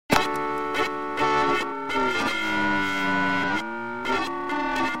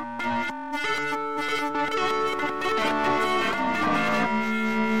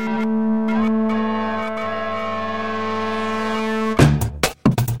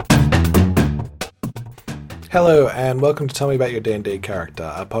Hello and welcome to Tell Me About Your D&D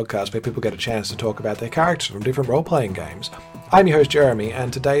Character, a podcast where people get a chance to talk about their characters from different role-playing games. I'm your host Jeremy,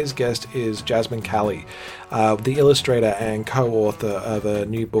 and today's guest is Jasmine Callie, the illustrator and co-author of a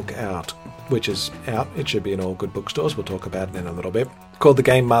new book out, which is out. It should be in all good bookstores. We'll talk about it in a little bit. Called The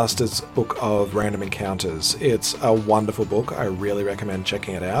Game Master's Book of Random Encounters. It's a wonderful book. I really recommend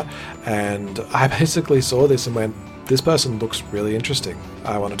checking it out. And I basically saw this and went, this person looks really interesting.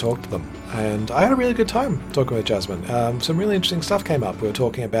 I want to talk to them. And I had a really good time talking with Jasmine. Some really interesting stuff came up. We were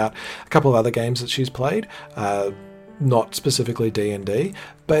talking about a couple of other games that she's played, not specifically D&D,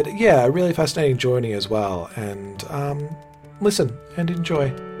 but yeah, a really fascinating journey as well. And listen and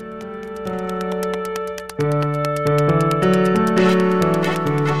enjoy.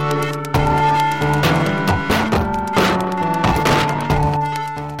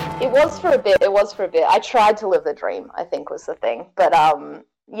 It was for a bit. I tried to live the dream, I think was the thing. But I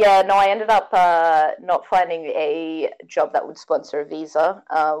ended up not finding a job that would sponsor a visa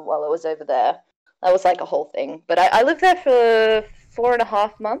while I was over there. That was like a whole thing. But I lived there for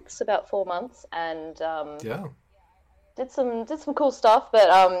 4.5 months, about 4 months, and did some cool stuff. But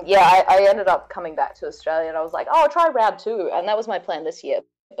I ended up coming back to Australia, and I was like, oh, I'll try round 2, and that was my plan this year.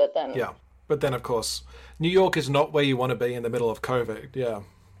 But then of course, New York is not where you want to be in the middle of COVID. Yeah.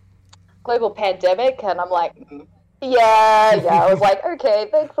 Global pandemic, and I'm like, I was like, okay,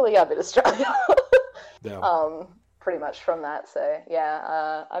 thankfully I'm in Australia. Pretty much from that. So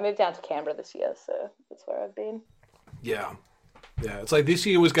I moved down to Canberra this year, so that's where I've been. Yeah, it's like this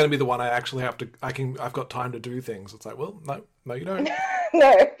year was going to be the one I actually I've got time to do things. It's like, well, no you don't.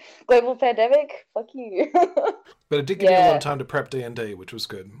 No, global pandemic, fuck you. But it did give me a lot of time to prep D&D, which was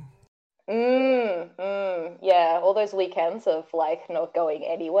good. Yeah, all those weekends of like not going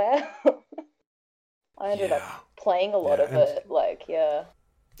anywhere. I ended up playing a lot of it, more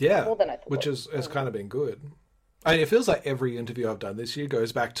than I thought. Which has kind of been good. I mean, it feels like every interview I've done this year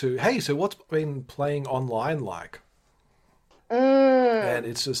goes back to, hey, so what's been playing online like? And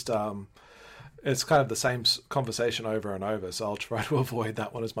it's just it's kind of the same conversation over and over, so I'll try to avoid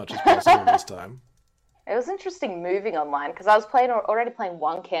that one as much as possible this time. It was interesting moving online because I was already playing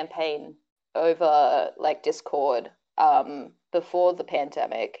one campaign over like Discord before the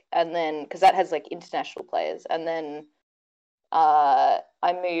pandemic, and then because that has like international players, and then I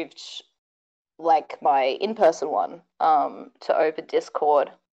moved like my in-person one to over Discord,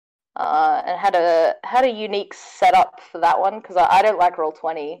 and had a unique setup for that one because I don't like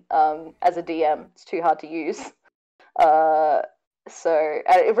Roll20 as a DM. It's too hard to use. So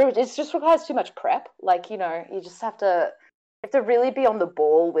it just requires too much prep. Like, you just have to really be on the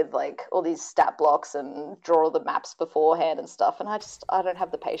ball with like all these stat blocks and draw all the maps beforehand and stuff. And I don't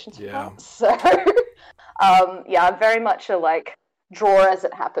have the patience for that. So I'm very much a like draw as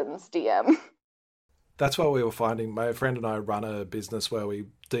it happens DM. That's what we were finding. My friend and I run a business where we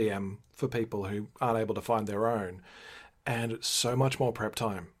DM for people who aren't able to find their own, and it's so much more prep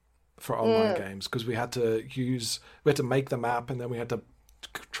time for online games because we had to make the map, and then we had to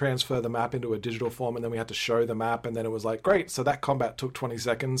transfer the map into a digital form, and then we had to show the map, and then it was like, great, so that combat took 20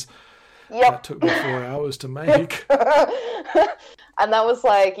 seconds. Yep. That took me 4 hours to make. And that was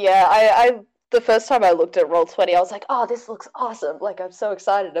like, I the first time I looked at Roll20, I was like, oh, this looks awesome. Like, I'm so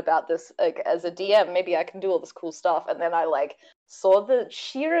excited about this. Like, as a DM, maybe I can do all this cool stuff. And then I like saw the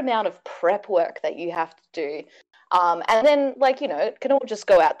sheer amount of prep work that you have to do. And then, like, it can all just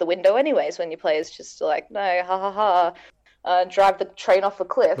go out the window anyways when your players just like, no, drive the train off a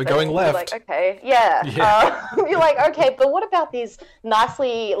cliff. We're going left. Like, okay, you're like, okay, but what about these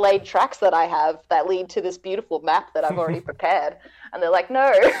nicely laid tracks that I have that lead to this beautiful map that I've already prepared? And they're like,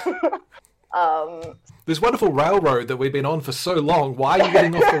 no. This wonderful railroad that we've been on for so long, why are you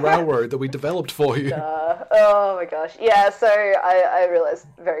getting off the railroad that we developed for you? Oh my gosh. Yeah, so I realized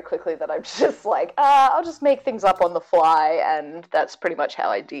very quickly that I'm just like, I'll just make things up on the fly, and that's pretty much how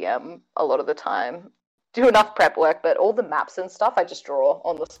I DM a lot of the time. Do enough prep work, but all the maps and stuff I just draw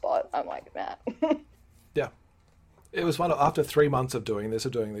on the spot. I'm like, man. Yeah. It was after 3 months of doing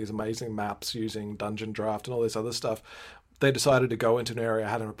these amazing maps using Dungeon Draft and all this other stuff, they decided to go into an area I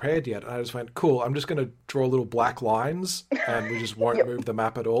hadn't prepared yet. And I just went, cool, I'm just going to draw little black lines and we just won't move the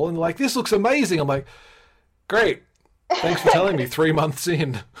map at all. And they're like, this looks amazing. I'm like, great. Thanks for telling me 3 months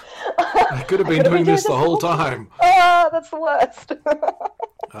in. I could have been doing this the whole time. Oh, that's the worst.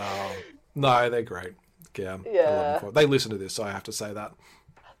 No, they're great. Yeah. I love them. They listen to this, so I have to say that.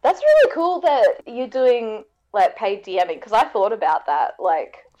 That's really cool that you're doing like paid DMing, because I thought about that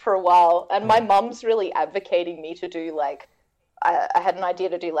like for a while, and my mum's really advocating me to do like I had an idea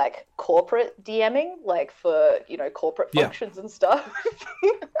to do like corporate DMing, like for corporate functions and stuff.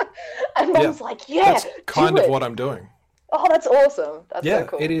 And I was like, "Yeah, that's kind of what I'm doing." Oh, that's awesome! That's so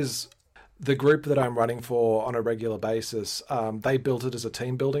cool. It is. The group that I'm running for on a regular basis, they built it as a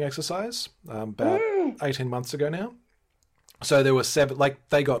team building exercise about 18 months ago now. So there were 7, like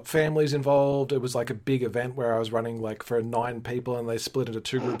they got families involved. It was like a big event where I was running like for 9 people, and they split into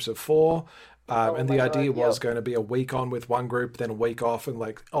 2 groups of 4. And the idea was going to be a week on with one group, then a week off, and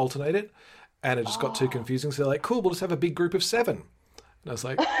like alternate it. And it just got too confusing. So they're like, "Cool, we'll just have a big group of 7." And I was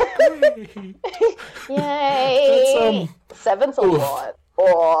like, "Great. Yay!" 7's a lot.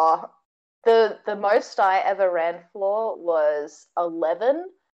 Or the most I ever ran for was 11,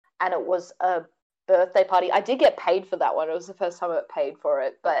 and it was a birthday party. I did get paid for that one. It was the first time I got paid for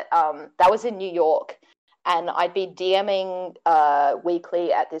it, but that was in New York, and I'd be DMing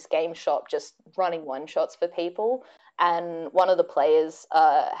weekly at this game shop, just running one-shots for people, and one of the players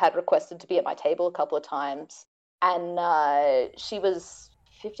had requested to be at my table a couple of times, and she was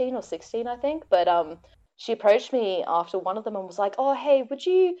 15 or 16, I think, but she approached me after one of them and was like, "Oh, hey, would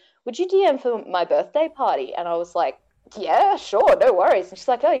you DM for my birthday party?" And I was like, "Yeah, sure, no worries." And she's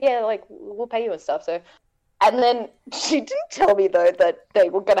like, "Oh yeah, like we'll pay you and stuff." So, and then she didn't tell me though that they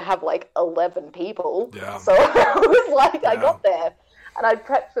were gonna have like 11 people. Yeah. So I was like, I got there and I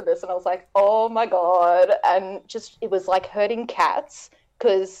prepped for this, and I was like, "Oh my god!" And just it was like herding cats.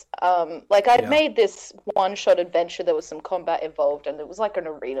 Because, like, I'd made this one-shot adventure. There was some combat involved, and it was like an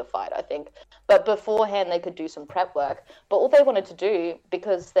arena fight, I think. But beforehand, they could do some prep work. But all they wanted to do,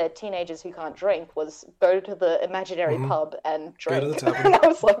 because they're teenagers who can't drink, was go to the imaginary pub and drink. Go to the tavern. And I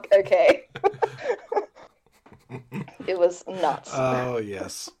was like, okay. It was nuts. Oh,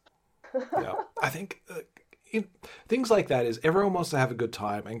 yes. Yeah. I think things like that is everyone wants to have a good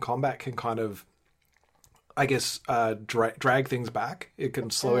time, and combat can kind of, I guess, drag things back. It can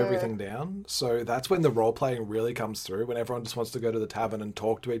slow everything down. So that's when the role-playing really comes through, when everyone just wants to go to the tavern and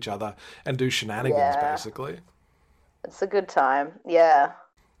talk to each other and do shenanigans, basically. It's a good time, yeah.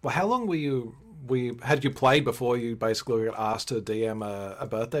 Well, how long had you played before you basically got asked to DM a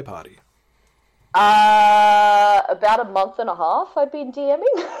birthday party? About a month and a half I'd been DMing.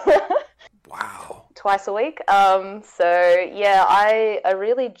 Wow. Twice a week. So yeah, I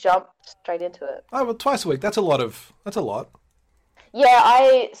really jumped straight into it. Oh, well, twice a week. That's a lot. Yeah,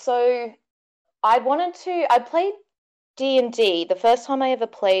 I played D&D. The first time I ever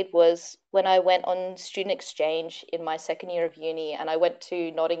played was when I went on student exchange in my second year of uni, and I went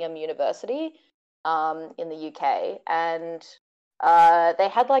to Nottingham University in the UK, and they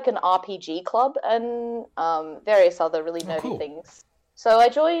had like an RPG club and various other really nerdy things. So I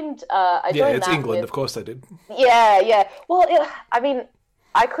joined. Yeah, it's England, of course they did. Yeah. Well, I mean,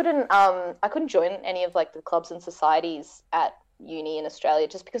 I couldn't join any of like the clubs and societies at uni in Australia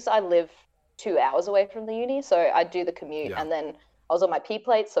just because I live 2 hours away from the uni. So I do the commute, and then I was on my P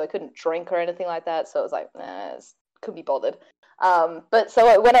plate, so I couldn't drink or anything like that. So I was like, couldn't be bothered. But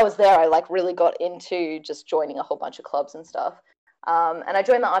so when I was there, I like really got into just joining a whole bunch of clubs and stuff. And I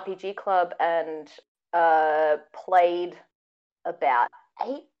joined the RPG club and played about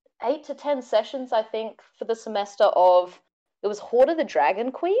eight to 10 sessions, I think, for the semester of, it was Horde of the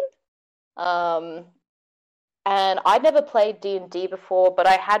Dragon Queen. And I'd never played D&D before, but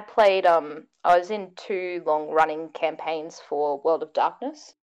I had played, I was in 2 long-running campaigns for World of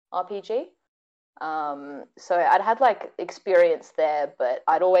Darkness RPG. So I'd had, like, experience there, but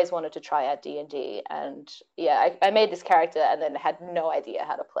I'd always wanted to try out D&D, and, yeah, I made this character and then had no idea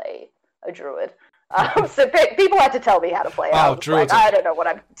how to play a druid. So people had to tell me how to play it. I don't know what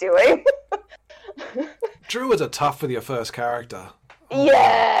I'm doing. Druids are tough with your first character.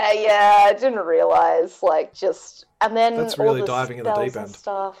 Yeah, I didn't realize, like, just, and then that's really all the diving in the deep end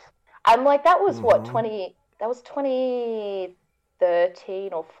stuff. And like that was what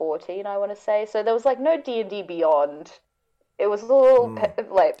 2013 or 14, I want to say. So there was like no D&D Beyond. It was all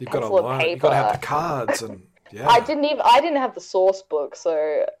like pencil and paper. You got to have the cards and yeah. I didn't have the source book,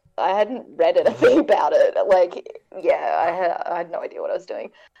 so I hadn't read anything about it. Like, yeah, I had no idea what I was doing.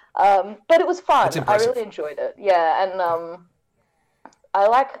 But it was fun. I really enjoyed it. Yeah, and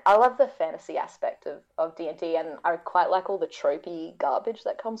I love the fantasy aspect of D&D, and I quite like all the tropey garbage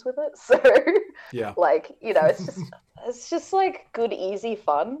that comes with it. So, yeah, like, you know, it's just like good, easy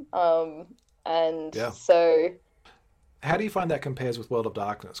fun. So, how do you find that compares with World of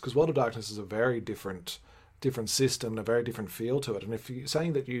Darkness? Because World of Darkness is a very different system, a very different feel to it. And if you're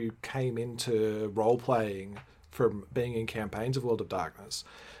saying that you came into role playing from being in campaigns of World of Darkness,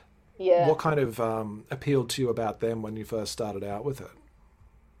 what kind of appealed to you about them when you first started out with it?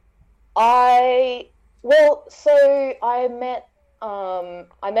 I met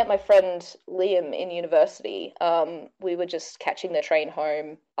I met my friend Liam in university. We were just catching the train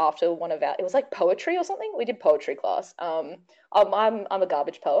home after one of our. It was like poetry or something. We did poetry class. I'm a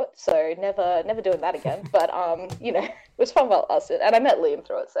garbage poet, so never doing that again. But it was fun while us, and I met Liam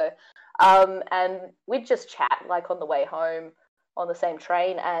through it. So, and we'd just chat like on the way home on the same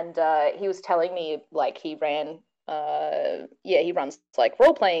train, and he was telling me like he runs like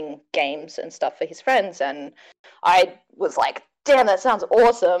role playing games and stuff for his friends, and I was like, damn, that sounds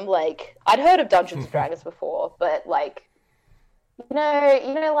awesome. Like, I'd heard of Dungeons and Dragons before, but like,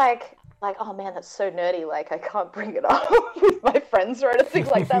 like, oh man, that's so nerdy. Like, I can't bring it up with my friends or anything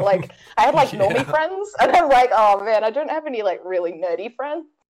like that. Like, I had like normie friends, and I'm like, oh man, I don't have any like really nerdy friends.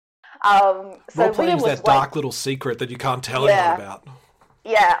 So role playing is Liam was that dark little secret that you can't tell anyone about.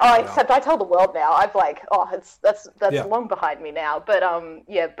 Yeah. Oh, except I tell the world now. I've like, that's long behind me now. But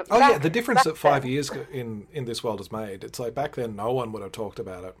But the difference that 5 years in this world has made. It's like back then, no one would have talked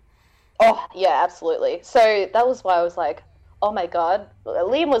about it. Oh yeah, absolutely. So that was why I was like, oh my god,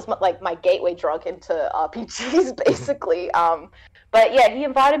 Liam was like my gateway drug into RPGs, basically. But yeah, he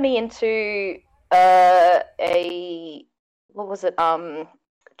invited me into what was it?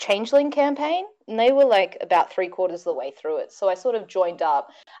 Changeling campaign, and they were like about 3/4 of the way through it. So I sort of joined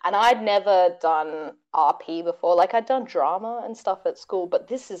up, and I'd never done RP before. Like, I'd done drama and stuff at school, but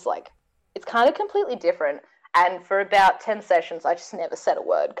this is like, it's kind of completely different. And for about 10 sessions, I just never said a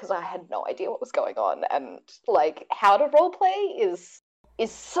word because I had no idea what was going on. And like, how to roleplay is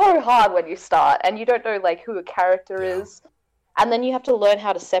so hard when you start and you don't know like who a character is. And then you have to learn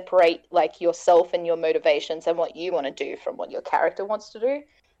how to separate like yourself and your motivations and what you want to do from what your character wants to do.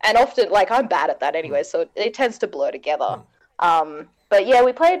 And often, like, I'm bad at that anyway, so it tends to blur together. But yeah,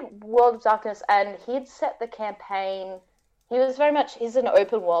 we played World of Darkness, and he'd set the campaign. He's an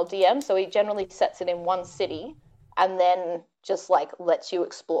open world DM, so he generally sets it in one city, and then just, like, lets you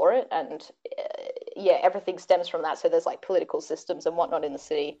explore it. And, everything stems from that. So there's, like, political systems and whatnot in the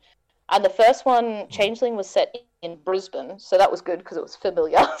city. And the first one, Changeling, was set in Brisbane, so that was good because it was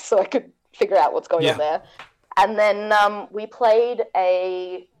familiar, so I could figure out what's going on there. And then we played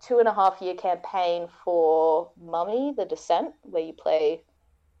a 2.5-year campaign for Mummy: The Descent, where you play.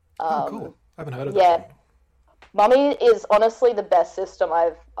 Cool! I haven't heard of that. Yeah, Mummy is honestly the best system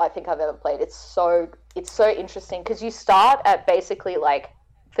I think I've ever played. It's so interesting because you start at basically like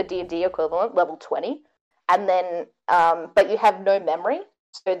for D&D equivalent level 20, and then but you have no memory,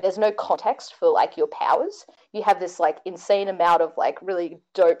 so there's no context for like your powers. You have this like insane amount of like really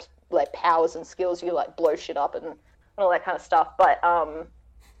dope like powers and skills. You like blow shit up and all that kind of stuff. But and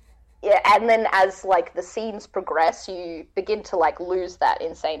then as like the scenes progress, you begin to like lose that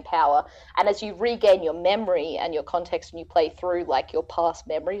insane power. And as you regain your memory and your context and you play through like your past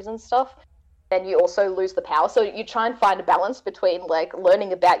memories and stuff, then you also lose the power. So you try and find a balance between like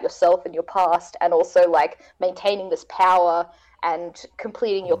learning about yourself and your past and also like maintaining this power and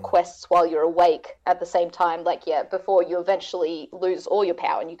completing your quests while you're awake at the same time, like, before you eventually lose all your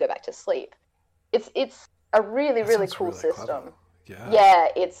power and you go back to sleep. It's a really cool really system. Yeah,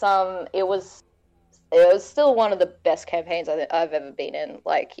 it was still one of the best campaigns I've ever been in.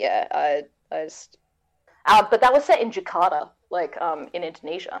 Like, I just but that was set in Jakarta, like in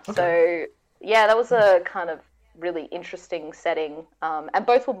Indonesia. Okay. So yeah, that was a kind of really interesting setting, and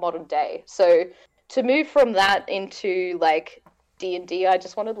both were modern day. So to move from that into like D&D, I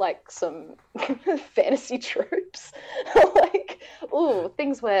just wanted like some fantasy tropes, like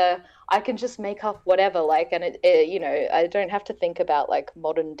things where I can just make up whatever, like, and I don't have to think about like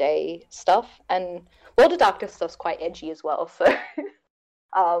modern day stuff. And World of Darkness stuff's quite edgy as well, so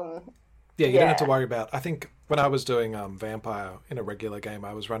you don't have to worry about. I think when I was doing Vampire in a regular game,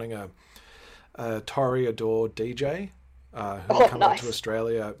 I was running a Toreador DJ who came out to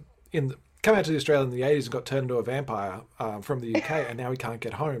Australia came out to Australia in the 80s and got turned into a vampire from the UK, and now he can't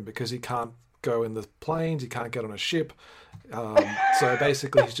get home because he can't go in the planes, he can't get on a ship. So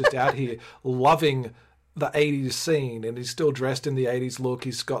basically he's just out here loving the 80s scene, and he's still dressed in the 80s look.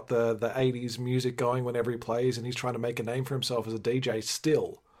 He's got the 80s music going whenever he plays, and he's trying to make a name for himself as a DJ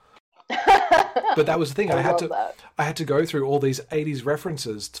still. But that was the thing. I had to go through all these 80s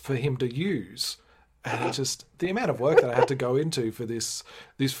references for him to use. And it's just the amount of work that I had to go into for this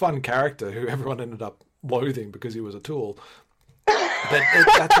fun character who everyone ended up loathing because he was a tool. But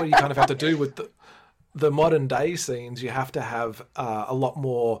that's what you kind of have to do with the modern day scenes. You have to have a lot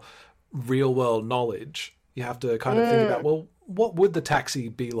more real world knowledge. You have to kind of think about, well, what would the taxi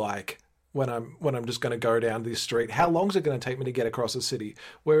be like when I'm just going to go down this street? How long is it going to take me to get across a city?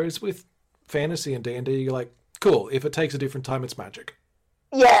 Whereas with fantasy and D&D, you're like, cool, if it takes a different time, it's magic.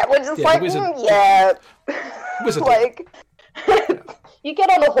 Yeah, we're just like, wizard, yeah. Wizard like, you get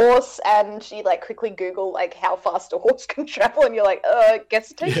on a horse and you like quickly Google like how fast a horse can travel, and you're like, I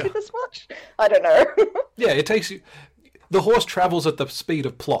guess it takes you this much. I don't know. Yeah, it takes you. The horse travels at the speed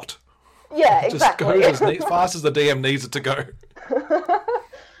of plot. Yeah, exactly. Just goes as fast as the DM needs it to go.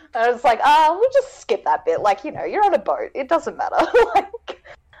 And I was like, we'll just skip that bit. Like, you know, you're on a boat. It doesn't matter.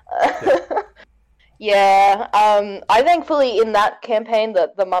 Yeah. I thankfully, in that campaign,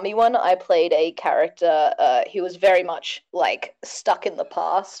 the mummy one, I played a character who was very much, like, stuck in the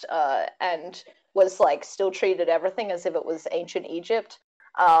past and was, like, still treated everything as if it was ancient Egypt.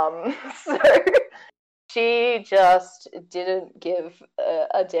 So she just didn't give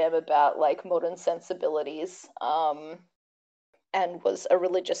a damn about, like, modern sensibilities. And was a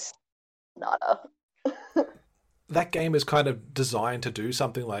religious nada. That game is kind of designed to do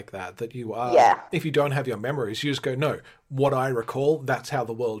something like that. That you are, if you don't have your memories, you just go, no, what I recall, that's how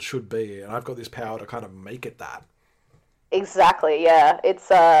the world should be, and I've got this power to kind of make it that. Exactly. Yeah, it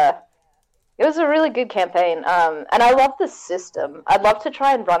was a really good campaign, and I love the system. I'd love to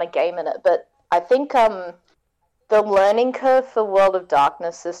try and run a game in it, but I think the learning curve for World of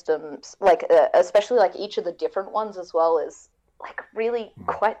Darkness systems, like especially like each of the different ones as well, is like really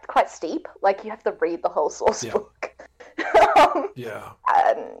quite steep. Like you have to read the whole source book. Yeah.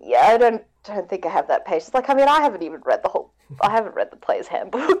 And I don't think I have that patience. Like, I mean, I haven't even read I haven't read the player's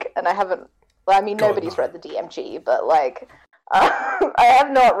handbook, and I haven't. Well, I mean, nobody's read the DMG, but like, I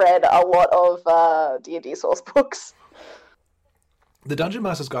have not read a lot of D&D source books. The Dungeon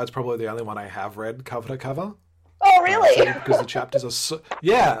Master's Guide is probably the only one I have read cover to cover. Oh, really? Because the chapters are so...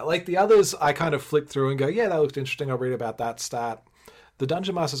 Yeah, like the others, I kind of flick through and go, yeah, that looked interesting. I'll read about that stat. The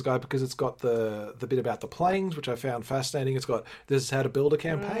Dungeon Master's Guide, because it's got the bit about the planes, which I found fascinating. It's got, this is how to build a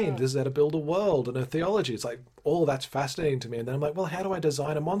campaign. This is how to build a world and a theology. It's like, all that's fascinating to me. And then I'm like, well, how do I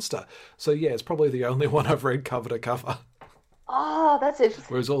design a monster? So yeah, it's probably the only one I've read cover to cover. Oh, that's interesting.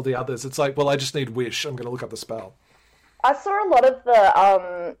 Whereas all the others, it's like, well, I just need wish. I'm going to look up the spell. I saw a lot of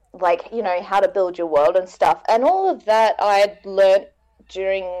the, like, you know, how to build your world and stuff. And all of that I had learnt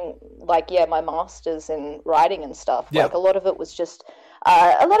during, like, my master's in writing and stuff. Yeah. Like, a lot of it was just,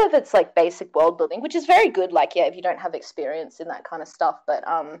 a lot of it's, like, basic world building, which is very good, like, if you don't have experience in that kind of stuff. But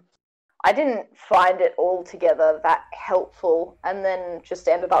I didn't find it altogether that helpful, and then just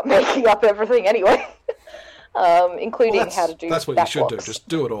ended up making up everything anyway, including how to do that's what you should do. Just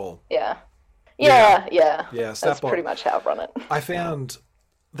do it all. Yeah. Yeah. That's pretty much how I run it. I found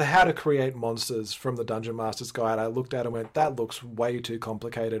the how to create monsters from the Dungeon Master's Guide. I looked at it and went, that looks way too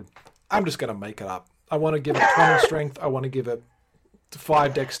complicated. I'm just going to make it up. I want to give it 20 strength. I want to give it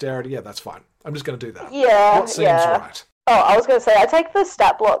 5 dexterity. Yeah, that's fine. I'm just going to do that. Yeah. What seems right? Oh, I was going to say, I take the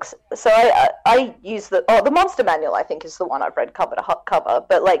stat blocks. So I use the Monster Manual, I think, is the one I've read cover to cover,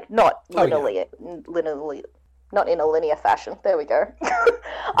 but like not linearly. Not in a linear fashion. There we go.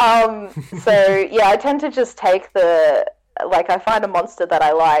 So yeah, I tend to just take I find a monster that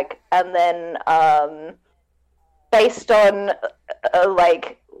I like, and then based on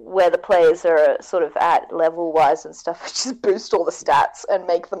like where the players are sort of at level wise and stuff, I just boost all the stats and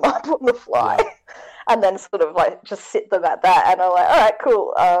make them up on the fly. Yeah. And then sort of like just sit them at that, and I'm like, all right,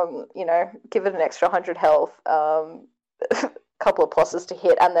 cool. You know, give it an extra 100 health. Couple of pluses to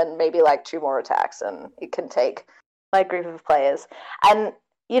hit, and then maybe like 2 more attacks, and it can take my group of players. And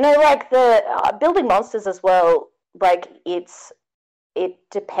you know, like the building monsters as well, like it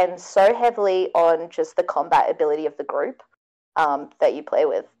depends so heavily on just the combat ability of the group that you play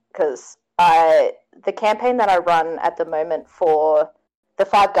with. Because the campaign that I run at the moment for the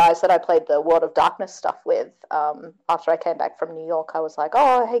 5 guys that I played the World of Darkness stuff with, after I came back from New York, I was like,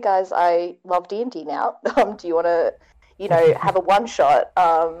 oh, hey guys, I love D&D now. Do you want to, you know, have a one-shot?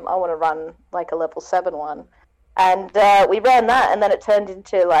 I want to run like a level 7 one. And we ran that, and then it turned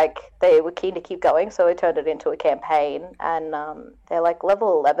into like, they were keen to keep going, so we turned it into a campaign, and they're like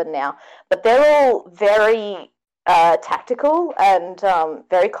level 11 now. But they're all very tactical and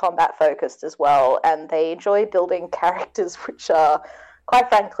very combat-focused as well, and they enjoy building characters which are, quite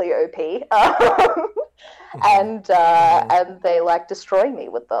frankly, OP. And they like destroying me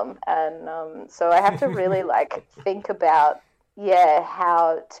with them, and so I have to really like think about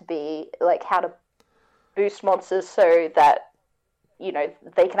how to boost monsters so that, you know,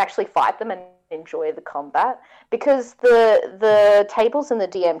 they can actually fight them and enjoy the combat, because the tables in the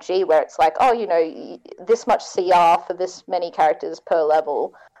DMG where it's like, oh, you know, this much CR for this many characters per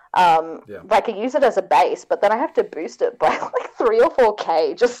level, I can use it as a base, but then I have to boost it by like 3 or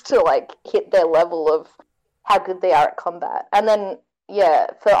 4k just to like hit their level of how good they are at combat. And then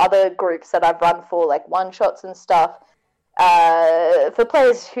for other groups that I've run for like one shots and stuff, for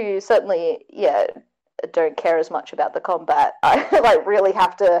players who certainly don't care as much about the combat. I like really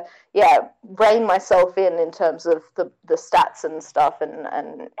have to, rein myself in terms of the stats and stuff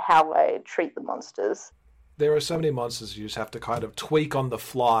and how I treat the monsters. There are so many monsters you just have to kind of tweak on the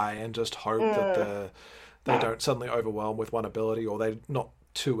fly and just hope that they don't suddenly overwhelm with one ability, or they're not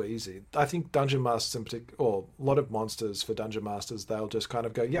too easy. I think Dungeon Masters in particular, or a lot of monsters for Dungeon Masters, they'll just kind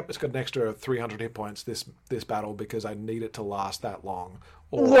of go, yep, it's got an extra 300 hit points this battle because I need it to last that long.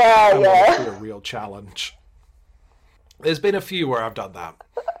 Or I want it to be a real challenge. There's been a few where I've done that.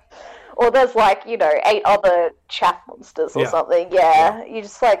 Or there's 8 other chaff monsters or something. Yeah, you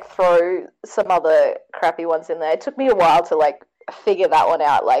just throw some other crappy ones in there. It took me a while to figure that one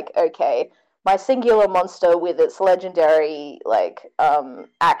out. Okay, my singular monster with its legendary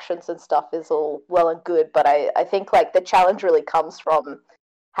actions and stuff is all well and good, but I think the challenge really comes from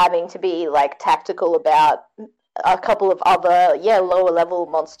having to be tactical about a couple of other lower level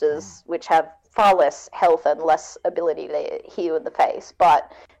monsters which have far less health and less ability to hit you in the face,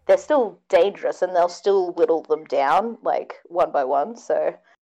 but they're still dangerous and they'll still whittle them down one by one. So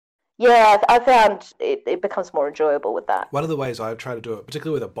yeah, I found it becomes more enjoyable with that. One of the ways I try to do it,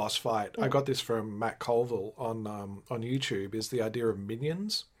 particularly with a boss fight, I got this from Matt Colville on YouTube, is the idea of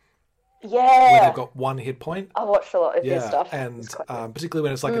minions. Yeah. Where they've got one hit point. I watched a lot of his stuff. And particularly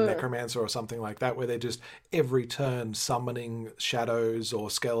when it's a necromancer or something like that, where they're just every turn summoning shadows or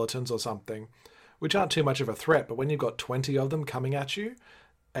skeletons or something, which aren't too much of a threat, but when you've got 20 of them coming at you,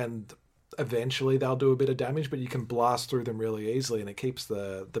 and eventually they'll do a bit of damage, but you can blast through them really easily, and it keeps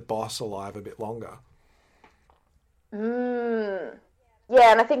the boss alive a bit longer. Yeah,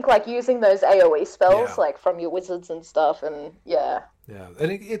 and I think using those AoE spells from your wizards and stuff, and yeah,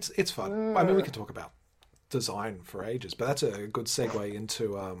 and it's fun. I mean, we could talk about design for ages, but that's a good segue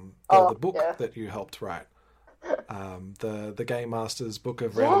into the book that you helped write. The Game Master's Book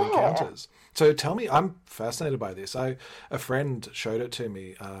of Random Encounters. So tell me, I'm fascinated by this. A friend showed it to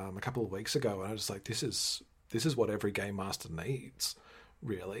me a couple of weeks ago, and I was like, this is what every Game Master needs,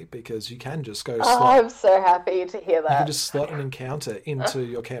 really, because you can just go I'm so happy to hear that. You can just slot an encounter into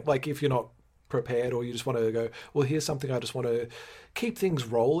your camp. If you're not prepared, or you just want to go, well, here's something I just want to keep things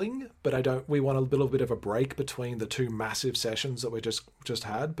rolling, but we want a little bit of a break between the two massive sessions that we just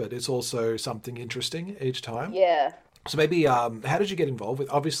had, but it's also something interesting each time. Yeah. So maybe, how did you get involved with?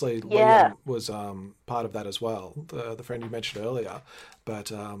 Obviously, Liam was part of that as well, the friend you mentioned earlier. But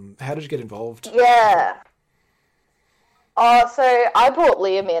how did you get involved? Yeah. So I brought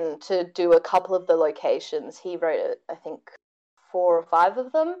Liam in to do a couple of the locations. He wrote, I think, 4 or 5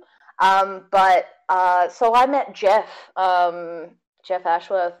 of them. So I met Jeff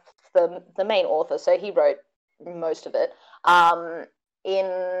Ashworth, the main author. So he wrote most of it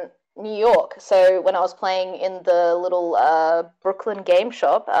in New York. So when I was playing in the little Brooklyn game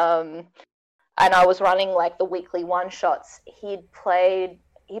shop, and I was running the weekly one-shots, he played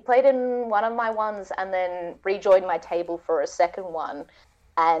in one of my ones and then rejoined my table for a second one.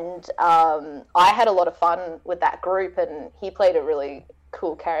 And I had a lot of fun with that group, and he played a really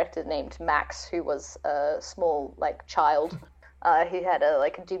cool character named Max, who was a small child. He had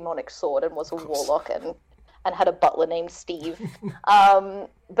a demonic sword and was a warlock, and had a butler named Steve.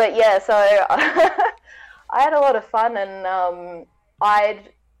 But yeah, so I had a lot of fun, and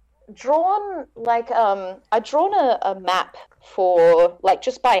I'd drawn a map for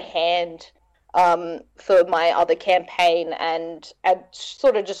just by hand for my other campaign, and I'd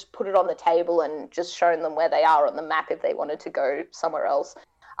sort of just put it on the table and just shown them where they are on the map if they wanted to go somewhere else.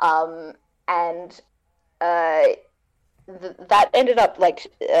 That ended up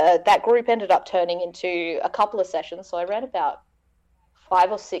that group ended up turning into a couple of sessions. So I ran about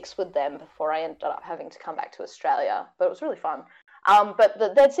 5 or 6 with them before I ended up having to come back to Australia. But it was really fun. But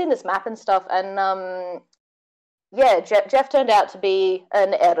they'd seen this map and stuff, and Jeff turned out to be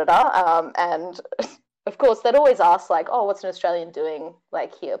an editor, and of course they'd always ask oh, what's an Australian doing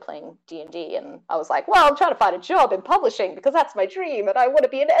here playing D&D, and I was like, well, I'm trying to find a job in publishing because that's my dream and I want to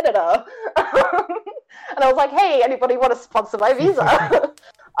be an editor. And I was like, hey, anybody want to sponsor my visa?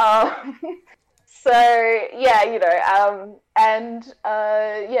 So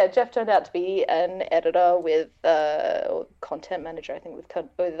Jeff turned out to be an editor with or content manager, I think, with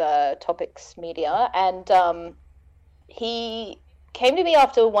Topics Media, and he came to me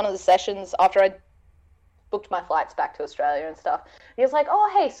after one of the sessions, after I booked my flights back to Australia and stuff. He was like, oh,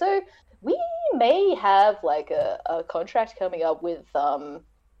 hey, so we may have a contract coming up with to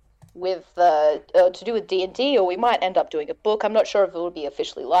do with D&D, or we might end up doing a book. I'm not sure if it will be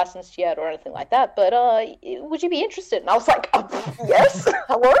officially licensed yet or anything like that, but would you be interested? And I was like, yes,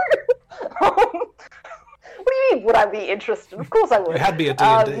 hello? What do you mean, would I be interested? Of course I would. It had to be a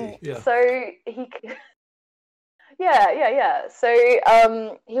D&D, So Yeah. So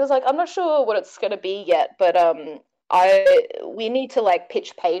he was like, I'm not sure what it's gonna be yet, but we need to like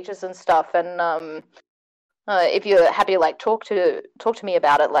pitch pages and stuff, and if you're happy to like talk to me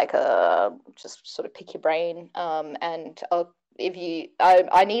about it, like just sort of pick your brain, and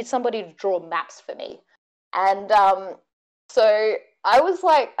I need somebody to draw maps for me, and so I was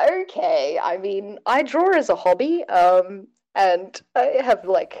like, okay, I mean, I draw as a hobby, and I have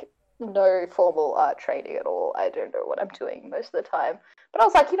like no formal art training at all. I don't know what I'm doing most of the time, but I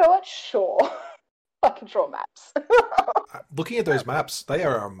was like, you know what, sure. I can draw maps. Looking at those maps, they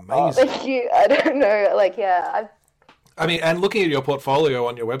are Oh, amazing. thank you. I don't know, like, yeah, I mean, and looking at your portfolio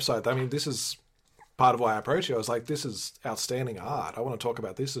on your website, I mean, this is part of why I approached you. I was like, this is outstanding art. I want to talk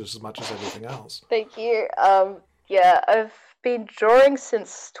about this as much as everything else. thank you. Yeah, I've been drawing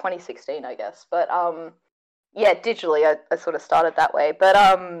since 2016, I guess, but yeah, digitally, I sort of started that way. But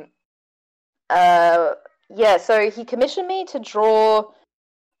yeah, so he commissioned me to draw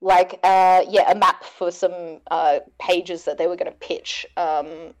like a map for some pages that they were going to pitch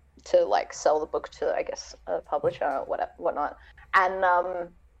to like sell the book to, I guess, a publisher or whatnot. And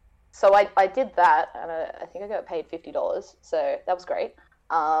so I did that, and I think I got paid $50, so that was great.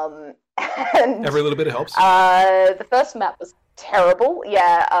 And Every little bit helps. the first map was terrible,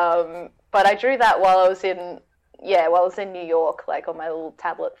 but I drew that while I was in New York, like on my little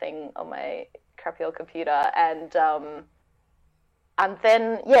tablet thing on my crappy old computer, and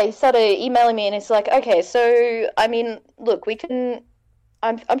then he started emailing me, and he's like, okay, so I mean, look, we can.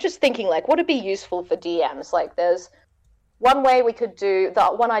 I'm just thinking, like, would it be useful for DMs? Like, there's one way we could do. The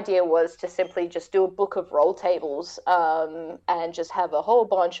one idea was to simply just do a book of roll tables, and just have a whole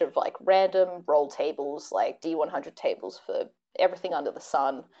bunch of like random roll tables, like D100 tables for everything under the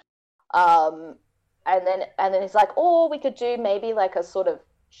sun. And then he's like, or we could do maybe like a sort of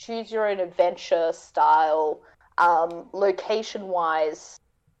choose your own adventure style, location wise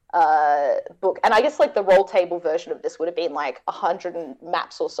book. And I guess like the roll table version of this would have been like 100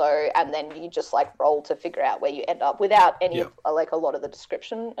 maps or so, and then you just like roll to figure out where you end up without any of like a lot of the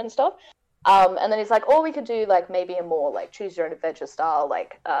description and stuff. And then he's like, or we could do like maybe a more like choose your own adventure style,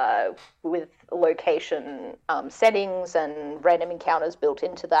 like with location settings and random encounters built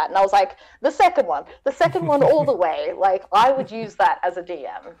into that. And I was like, the second one all the way. Like, I would use that as a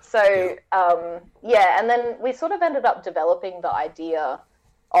DM. So and then we sort of ended up developing the idea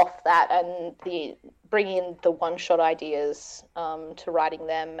off that, and bringing in the one-shot ideas to writing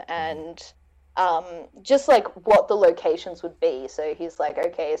them, and just like what the locations would be. So he's like,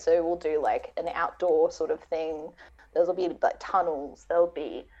 okay, so we'll do like an outdoor sort of thing. There'll be like tunnels. There'll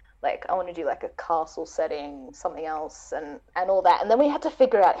be like, I want to do like a castle setting, something else, and all that. And then we had to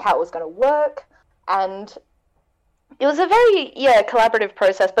figure out how it was going to work. And it was a very, collaborative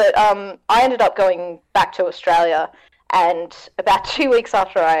process. But I ended up going back to Australia. And about 2 weeks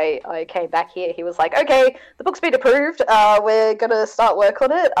after I came back here, he was like, okay, the book's been approved. We're going to start work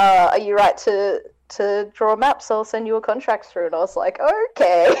on it. Are you right to draw maps? I'll send you a contract through. And I was like,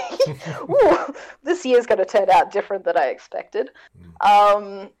 okay. Ooh, this year's going to turn out different than I expected.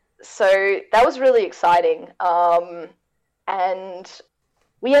 So that was really exciting. And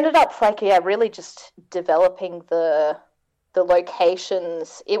we ended up really just developing the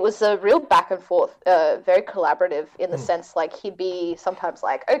locations. It was a real back and forth, very collaborative in the sense, like, he'd be sometimes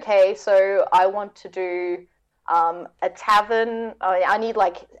like, okay, so I want to do a tavern. I need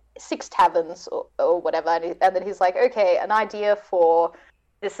like 6 taverns or whatever. And then he's like, okay, an idea for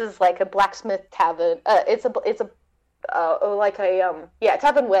this is like a blacksmith tavern. It's a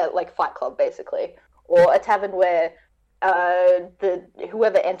tavern where like Fight Club basically, or a tavern where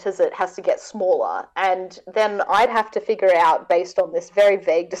whoever enters it has to get smaller, and then I'd have to figure out based on this very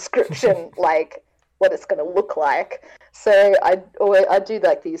vague description like what it's going to look like. So I do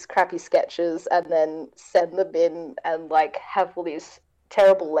like these crappy sketches and then send them in and like have all these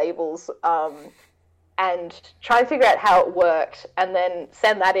terrible labels and try and figure out how it worked, and then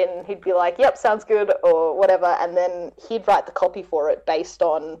send that in, and he'd be like, yep, sounds good, or whatever, and then he'd write the copy for it based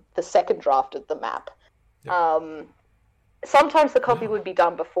on the second draft of the map. Yep. Sometimes the copy would be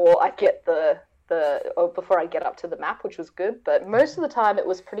done before I get before I get up to the map, which was good. But most of the time, it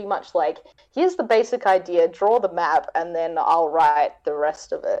was pretty much like, here's the basic idea, draw the map, and then I'll write the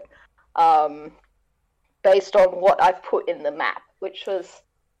rest of it based on what I've put in the map, which was,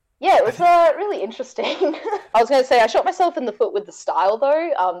 it was really interesting. I was going to say, I shot myself in the foot with the style,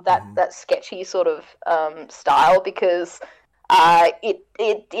 though, that sketchy sort of style, because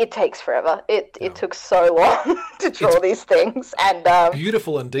it takes forever. It took so long to draw these things, and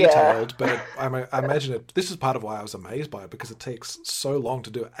beautiful and detailed. But I imagine this is part of why I was amazed by it, because it takes so long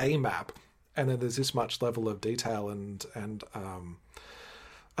to do a map, and then there's this much level of detail and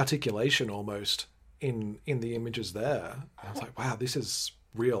articulation almost in the images there. And I was like, wow, this is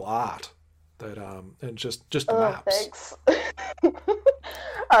real art. That and just the maps. Thanks.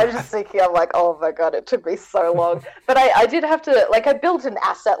 I was just thinking, I'm like, oh my god, it took me so long. But I did have to, like, I built an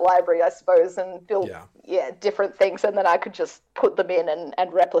asset library, I suppose, and built different things, and then I could just put them in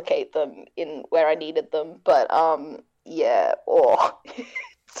and replicate them in where I needed them. But it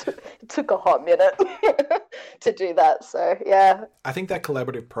took a hot minute to do that. So yeah, I think that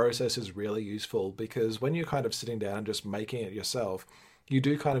collaborative process is really useful, because when you're kind of sitting down and just making it yourself, you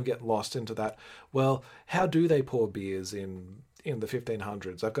do kind of get lost into that. Well, how do they pour beers in the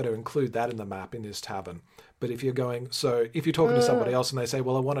 1500s? I've got to include that in the map in this tavern. But if you're talking to somebody else and they say,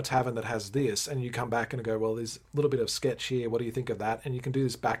 well, I want a tavern that has this, and you come back and go, well, there's a little bit of sketch here, what do you think of that? And you can do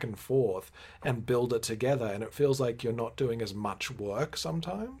this back and forth and build it together, and it feels like you're not doing as much work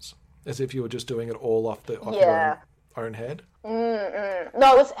sometimes as if you were just doing it all off your own head. No, it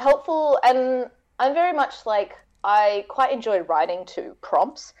was helpful, and I'm very much like, I quite enjoy writing to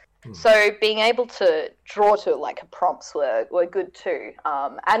prompts. So being able to draw to like prompts were good too.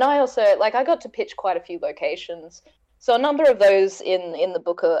 And I also, like, I got to pitch quite a few locations. So a number of those in the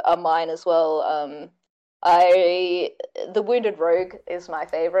book are mine as well. The Wounded Rogue is my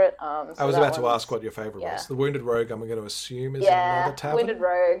favorite. I was about to ask what your favorite was. The Wounded Rogue, I'm going to assume, is another tavern? Wounded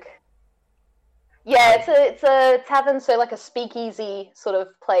Rogue. Yeah, it's a tavern, so like a speakeasy sort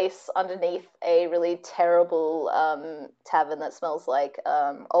of place underneath a really terrible tavern that smells like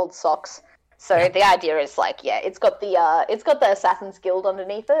old socks. So the idea is like, it's got the Assassin's Guild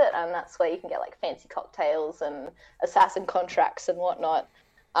underneath it, and that's where you can get like fancy cocktails and assassin contracts and whatnot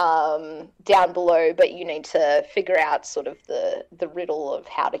down below. But you need to figure out sort of the riddle of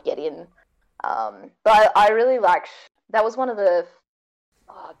how to get in. But I really liked, that was one of the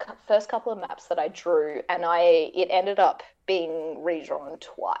first couple of maps that I drew, and it ended up being redrawn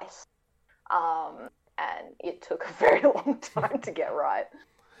twice, and it took a very long time to get right.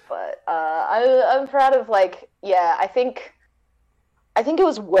 But I'm proud of, like, I think it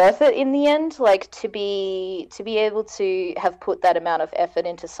was worth it in the end, like to be able to have put that amount of effort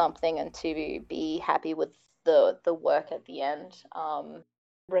into something and to be happy with the work at the end,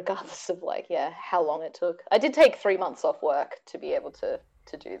 regardless of like how long it took. I did take 3 months off work to be able to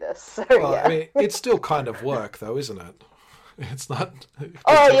do this. So, I mean, it's still kind of work, though, isn't it? It's not. Yeah.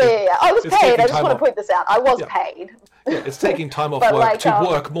 I was paid. I just want to point this out. I was paid. Yeah, it's taking time off work to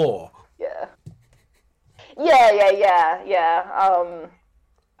work more. Yeah.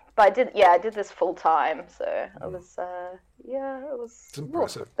 But I did this full time, so it was. It was. It's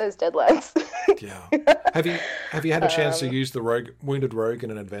impressive. Those deadlines. Yeah. Have you had a chance to use the Wounded Rogue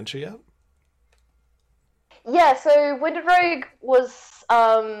in an adventure yet? Yeah, so Wounded Rogue was,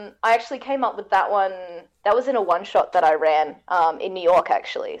 I actually came up with that one, that was in a one-shot that I ran in New York,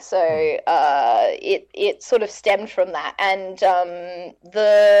 actually. So it sort of stemmed from that. And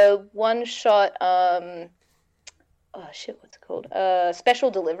the one-shot, what's it called?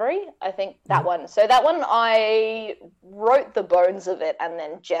 Special Delivery, I think, that one. So that one, I wrote the bones of it, and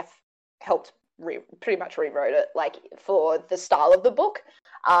then Jeff helped pretty much rewrote it, like, for the style of the book.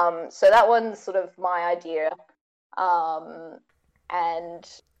 So that one's sort of my idea.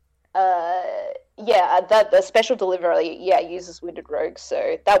 The Special Delivery, uses Wounded Rogue.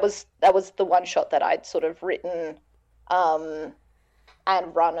 So that was the one shot that I'd sort of written, and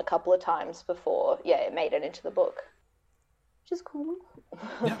run a couple of times before, it made it into the book, which is cool.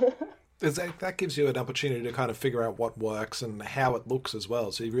 Yeah. That gives you an opportunity to kind of figure out what works and how it looks as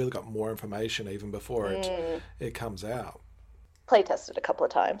well. So you've really got more information even before it comes out. Play tested a couple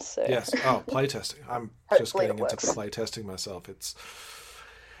of times. So. Yes. Oh, play testing. I'm just getting into play testing myself.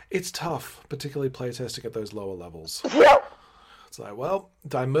 It's tough, particularly play testing at those lower levels. Yep. It's like, well,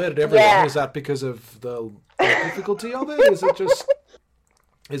 I murdered everyone. Yeah. Is that because of the difficulty of it? Is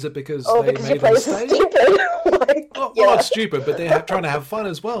it because they made a mistake? Not stupid, but they're trying to have fun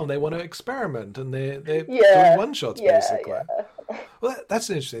as well, and they want to experiment, and they're doing one-shots, basically. Yeah. Well, that's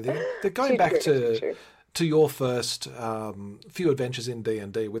interesting. They're going back to your first few adventures in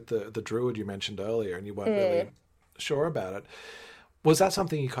D&D with the druid you mentioned earlier, and you weren't really sure about it. Was that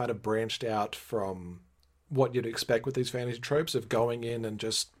something you kind of branched out from what you'd expect with these fantasy tropes of going in and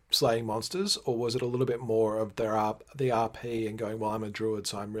just slaying monsters, or was it a little bit more of the RP and going, well, I'm a druid,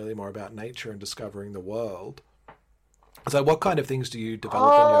 so I'm really more about nature and discovering the world? So what kind of things do you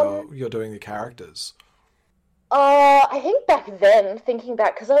develop when you're doing the characters? I think back then, thinking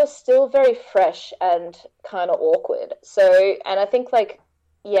back, because I was still very fresh and kind of awkward. So, and I think like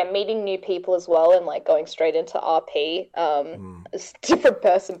yeah, meeting new people as well and like going straight into RP. It's a different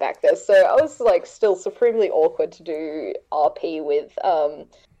person back there, so I was like still supremely awkward to do RP with.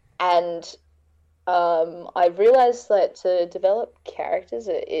 And I realized that to develop characters,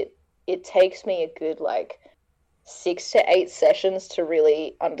 it takes me a good like 6 to 8 sessions to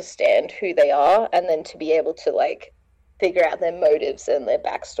really understand who they are, and then to be able to like figure out their motives and their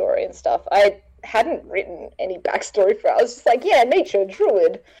backstory and stuff. I hadn't written any backstory for it. I was just like, yeah, nature,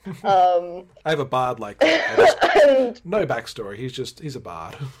 druid. I have a bard like that. And no backstory. He's a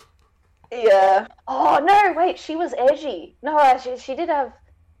bard. yeah. Oh no, wait, she was edgy. No, she did have.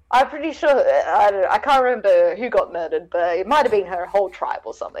 I'm pretty sure. I can't remember who got murdered, but it might have been her whole tribe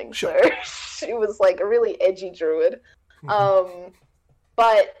or something. Sure. So she was like a really edgy druid.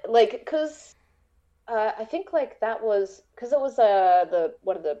 But like, because I think like that was because it was the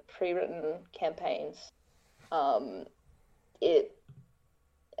one of the pre-written campaigns. It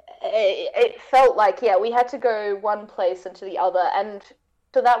felt like, yeah, we had to go one place into the other, and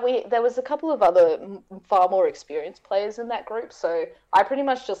for that there was a couple of other far more experienced players in that group, so I pretty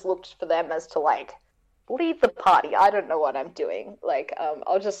much just looked for them as to like lead the party. I don't know what I'm doing. Like,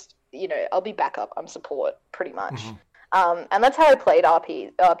 I'll just, I'll be backup. I'm support pretty much. And that's how I played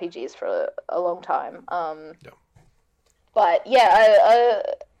RPGs for a long time. But yeah,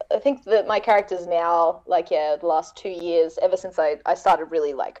 I think that my characters now, like, yeah, the last 2 years, ever since I started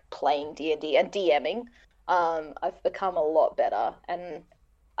really like playing D&D and DMing, I've become a lot better, and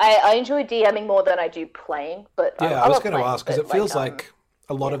I enjoy DMing more than I do playing. But yeah, I was going to ask, because it feels like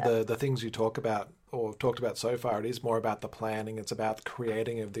a lot of the things you talk about or talked about so far, it is more about the planning. It's about the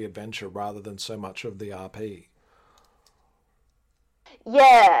creating of the adventure rather than so much of the RP.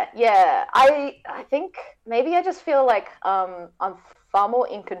 Yeah. I think maybe I just feel like I'm far more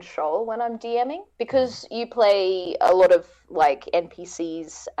in control when I'm DMing, because you play a lot of like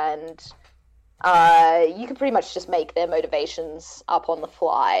NPCs, and you can pretty much just make their motivations up on the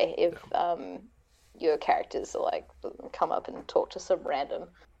fly if your characters are like come up and talk to some random.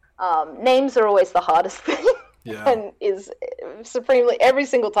 Names are always the hardest thing. Yeah. And is supremely, every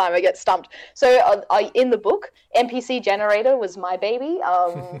single time I get stumped. So in the book, NPC generator was my baby,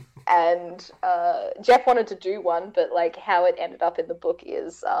 and Jeff wanted to do one, but like how it ended up in the book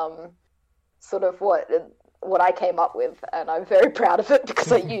is sort of what I came up with, and I'm very proud of it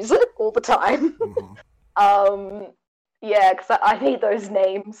because I use it all the time. Yeah, because I need those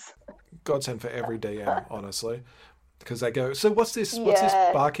names. Godsend for every DM, honestly. Because they go, so what's this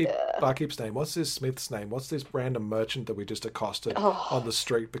barkeep's name? What's this smith's name? What's this random merchant that we just accosted on the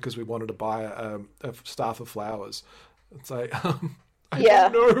street because we wanted to buy a staff of flowers? It's like, I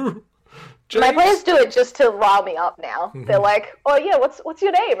don't know. James? My players do it just to rile me up now. They're like, oh yeah, what's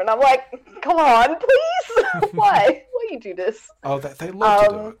your name? And I'm like, come on, please. Why you do this? Oh, they love to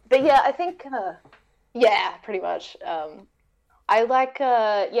do it. But yeah, I think, yeah, pretty much. I like,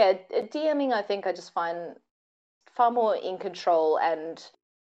 DMing, I think I just find far more in control, and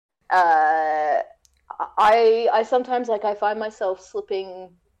I sometimes like I find myself slipping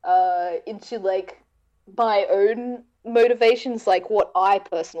into like my own motivations, like what I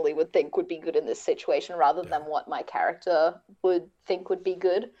personally would think would be good in this situation, rather than what my character would think would be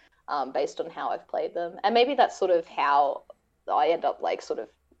good, based on how I've played them. And maybe that's sort of how I end up like sort of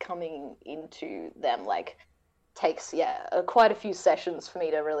coming into them. Like, takes quite a few sessions for me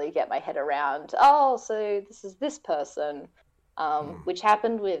to really get my head around, so this is this person, which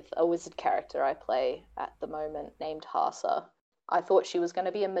happened with a wizard character I play at the moment named Harsa. I thought she was going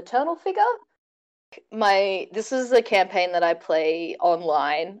to be a maternal figure. This is a campaign that I play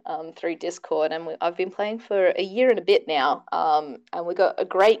online through Discord, and I've been playing for a year and a bit now, and we got a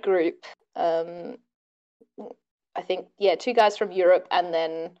great group. I think 2 guys from Europe, and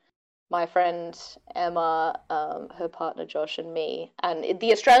then my friend Emma, her partner Josh, and me. And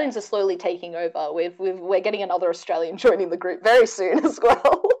the Australians are slowly taking over. We're getting another Australian joining the group very soon as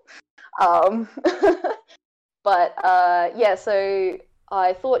well. So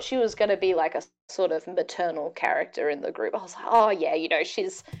I thought she was going to be like a sort of maternal character in the group. I was like, oh yeah,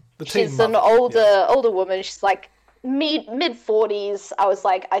 she's an older woman. She's like mid 40s. I was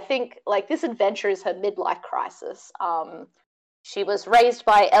like, I think like this adventure is her midlife crisis. She was raised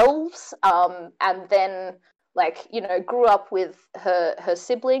by elves, and then, grew up with her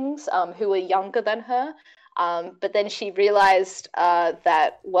siblings, who were younger than her. But then she realized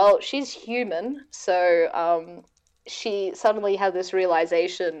that, she's human. So she suddenly had this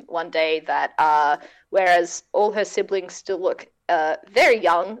realization one day that whereas all her siblings still look very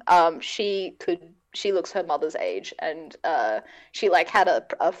young, she looks her mother's age, and she had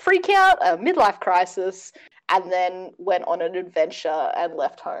a freak out, a midlife crisis, and then went on an adventure and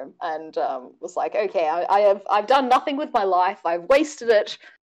left home and was like, okay, I've done nothing with my life. I've wasted it.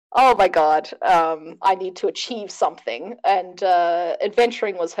 Oh my God, I need to achieve something. And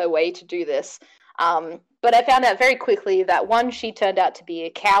adventuring was her way to do this. But I found out very quickly that one, she turned out to be a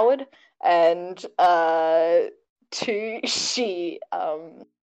coward, and two, she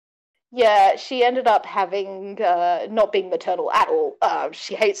ended up having not being maternal at all.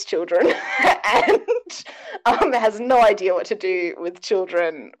 She hates children and has no idea what to do with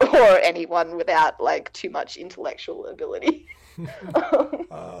children or anyone without like too much intellectual ability.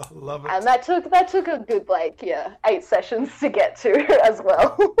 Love it. And that took a good 8 sessions to get to as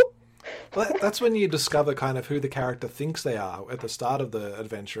well. Well, that's when you discover kind of who the character thinks they are at the start of the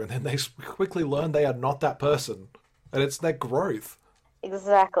adventure, and then they quickly learn they are not that person, and it's their growth.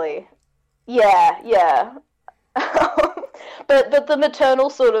 Exactly. Yeah. but the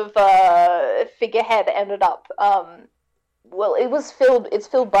maternal sort of figurehead ended up it's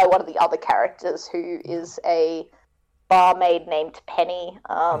filled by one of the other characters, who is a barmaid named Penny,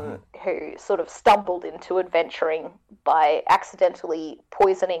 who sort of stumbled into adventuring by accidentally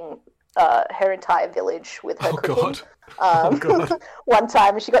poisoning her entire village with her cooking. God. One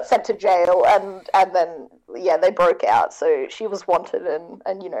time she got sent to jail, and then they broke out, so she was wanted, and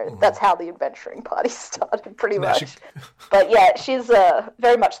that's how the adventuring party started pretty much. But yeah, she's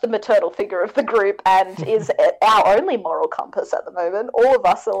very much the maternal figure of the group, and is our only moral compass at the moment. All of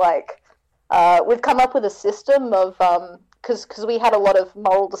us are like, we've come up with a system of because we had a lot of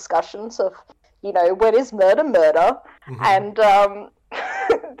moral discussions of when is murder, and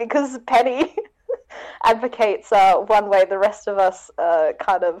because Penny advocates one way, the rest of us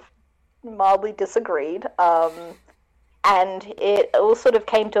kind of mildly disagreed, and it all sort of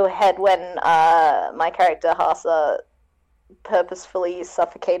came to a head when my character Hasa purposefully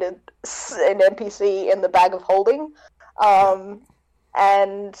suffocated an NPC in the bag of holding, and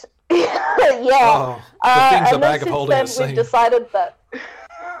the things the bag of holding is saying. We've decided that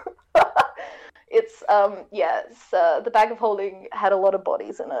it's the bag of holding had a lot of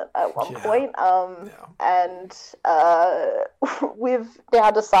bodies in it at one point, and we've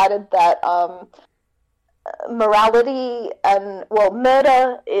now decided that morality and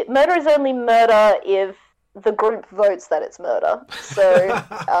murder is only murder if the group votes that it's murder. So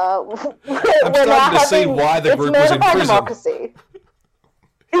I'm starting to see why the group was in prison. Democracy.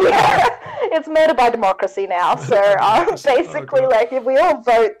 Yeah, it's murder by democracy now. So basically, if we all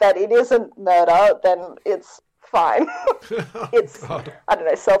vote that it isn't murder, then it's fine. It's I don't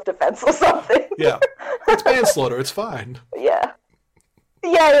know, self-defense or something. Yeah, it's manslaughter. It's fine. Yeah.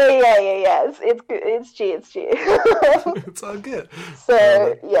 It's good. It's G. It's all good.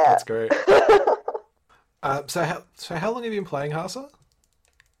 So that's great. So how long have you been playing Hasa?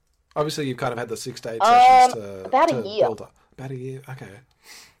 Obviously, you've kind of had the 6 to 8 sessions to about a year. About a year, okay.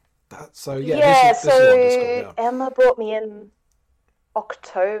 So Emma brought me in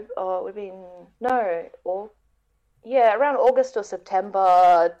October. Oh, it would have been around August or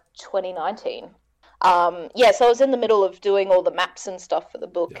September 2019. So I was in the middle of doing all the maps and stuff for the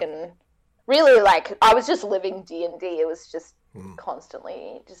book, and really I was just living D&D. It was just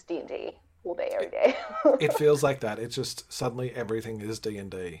constantly just D&D all day, every day. It feels like that. It's just suddenly everything is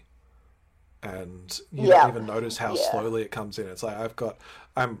D&D. And you don't even notice how slowly it comes in. It's like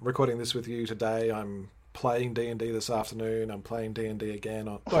I'm recording this with you today. I'm playing D&D this afternoon. I'm playing D&D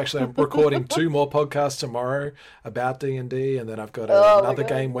again. Actually, I'm recording 2 more podcasts tomorrow about D&D, and then I've got another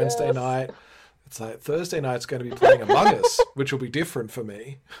game Wednesday night. It's like Thursday night's going to be playing Among Us, which will be different for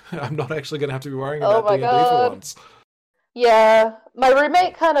me. I'm not actually going to have to be worrying about D&D for once. Yeah, my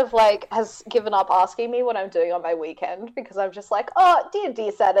roommate kind of has given up asking me what I'm doing on my weekend, because I'm just like, oh,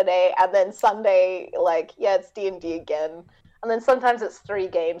 D&D Saturday, and then Sunday, it's D&D again, and then sometimes it's 3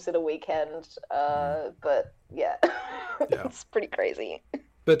 games in a weekend, but it's pretty crazy.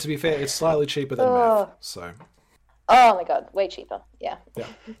 But to be fair, it's slightly cheaper than math, so... Oh my god, way cheaper. Yeah.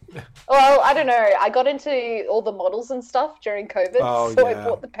 Well, I don't know. I got into all the models and stuff during COVID, I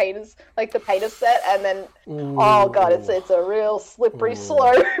bought the painters, the painter set, and then it's a real slippery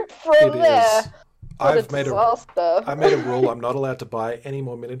slope from there. I made a rule: I'm not allowed to buy any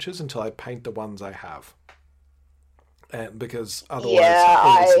more miniatures until I paint the ones I have, and because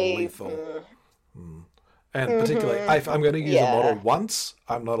otherwise it's lethal. And particularly, if I'm going to use a model once,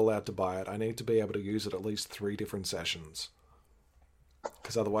 I'm not allowed to buy it. I need to be able to use it at least 3 different sessions.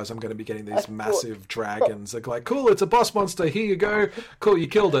 Because otherwise I'm going to be getting these massive dragons. They're like, cool, it's a boss monster. Here you go. Cool, you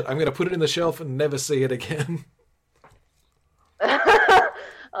killed it. I'm going to put it in the shelf and never see it again.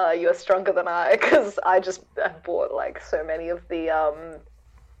 You're stronger than I, because I just bought so many of the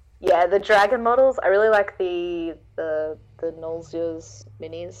Yeah, the dragon models. I really like the Nolzia's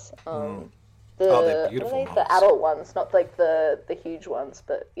minis. Oh, they're What are beautiful they? The models. adult ones, not like the huge ones,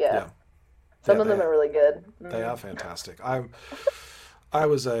 but yeah, Yeah, some yeah, of them are really good. they are fantastic. I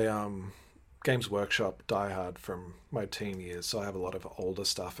was a Games Workshop diehard from my teen years, so I have a lot of older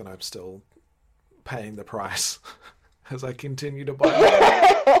stuff, and I'm still paying the price as I continue to buy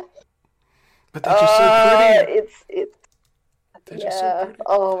them. But they're just so pretty. It's They're just so yeah. pretty.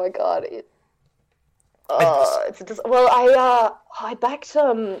 Oh my god. And It's just well, I backed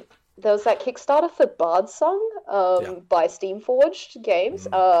there was that Kickstarter for Bard Song yeah, by Steamforged Games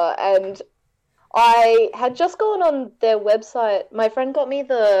and I had just gone on their website. My friend got me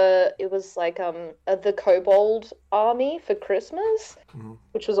it was like the Kobold army for Christmas,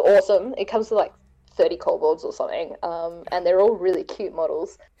 which was awesome. It comes with like 30 kobolds or something, and they're all really cute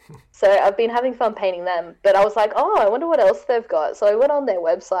models. So I've been having fun painting them, but I was like, oh, I wonder what else they've got. So I went on their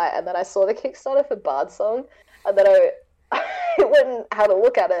website, and then I saw the Kickstarter for Bard Song, and then I went and had a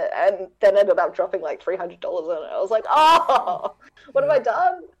look at it, and then ended up dropping like $300 on it. I was like, oh, what have I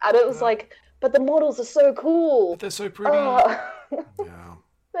done? And it was like, but the models are so cool. but they're so pretty. Oh, Yeah.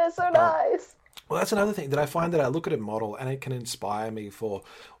 they're so nice. Well, that's another thing that I find that I look at a model and it can inspire me for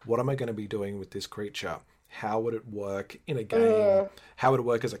what am I going to be doing with this creature? How would it work in a game? How would it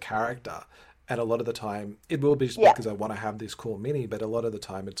work as a character? And a lot of the time, it will be just Yeah. because I want to have this cool mini, but a lot of the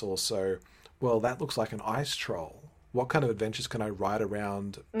time it's also, well, that looks like an ice troll. What kind of adventures can I ride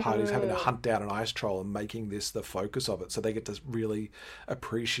around parties having to hunt down an ice troll and making this the focus of it so they get to really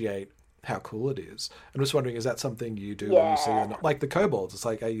appreciate how cool it is? I'm just wondering, is that something you do when you see Yeah. like the kobolds? It's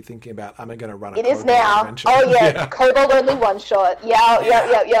like, are you thinking about, am I going to run a It is kobold now. adventure? Oh yeah, Yeah. Kobold only one shot.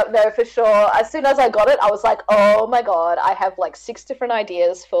 Yeah. No, for sure. As soon as I got it, I was like, oh my god, I have like 6 different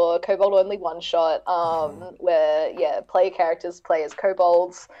ideas for Kobold only one shot. Where player characters play as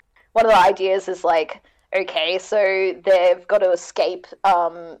kobolds. One of the ideas is like, okay, so they've got to escape.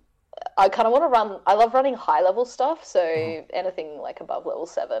 I kind of want to run. I love running high level stuff, so anything like above level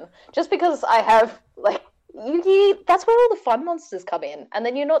 7, just because I have like that's where all the fun monsters come in, and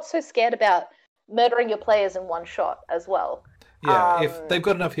then you're not so scared about murdering your players in one shot as well. Yeah, if they've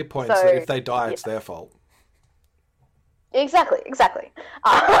got enough hit points so that if they die, it's their fault. Exactly.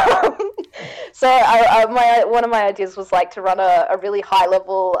 So one of my ideas was like to run a really high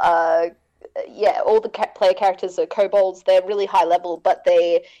level. All the player characters are kobolds. They're really high level, but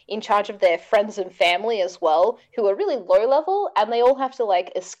they're in charge of their friends and family as well, who are really low level, and they all have to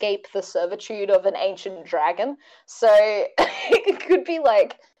like escape the servitude of an ancient dragon. So it could be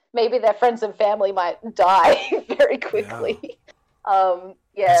like maybe their friends and family might die very quickly. That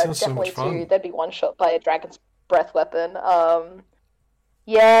sounds so Definitely much fun. too. They'd be one shot by a dragon's breath weapon.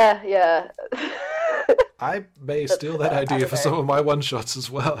 Yeah. I may steal that I idea don't for know. some of my one shots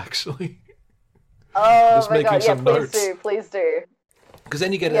as well, actually. Oh Just my making god, yeah, some please notes. please do. Because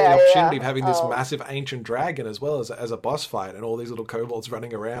then you get the Yeah, opportunity yeah. of having this massive ancient dragon as well as a boss fight, and all these little kobolds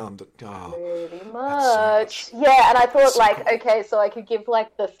running around. Oh, Pretty that's much. Yeah, and I thought so like, cool. okay, so I could give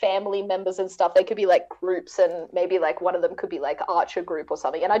like the family members and stuff, they could be like groups, and maybe like one of them could be like archer group or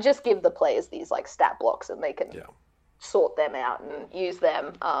something, and I just give the players these like stat blocks and they can Yeah. sort them out and use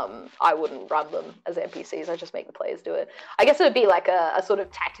them. I wouldn't run them as NPCs, I just make the players do it. I guess it would be like a sort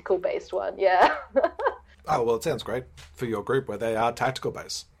of tactical based one, yeah. Oh, well, it sounds great for your group where they are tactical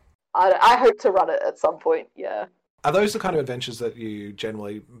based. I hope to run it at some point, yeah. Are those the kind of adventures that you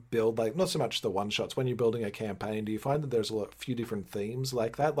generally build? Like, not so much the one shots. When you're building a campaign, do you find that there's few different themes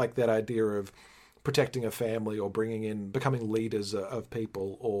like that idea of protecting a family or becoming leaders of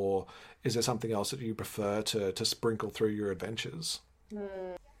people, or is there something else that you prefer to sprinkle through your adventures?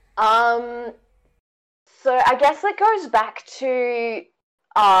 Um, so I guess it goes back to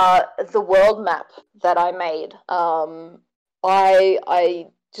the world map that I made. I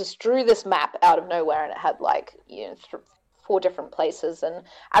just drew this map out of nowhere, and it had like 4 different places, and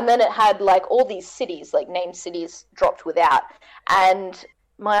then it had like all these cities, like named cities dropped without. And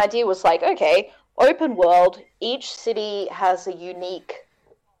my idea was like, okay, open world, each city has a unique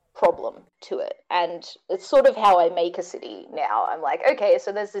problem to it, and it's sort of how I make a city now. I'm like, okay,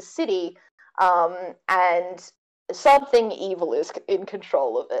 so there's this city, and something evil is in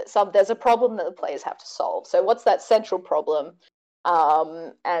control of it. There's a problem that the players have to solve. So what's that central problem?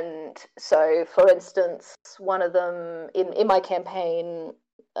 And so, for instance, one of them in my campaign,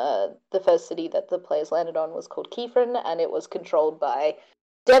 the first city that the players landed on was called Kieferin, and it was controlled by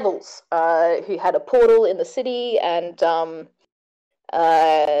devils who had a portal in the city, and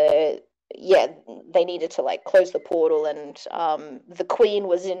they needed to like close the portal, and the queen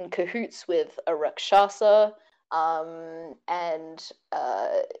was in cahoots with a Rakshasa, and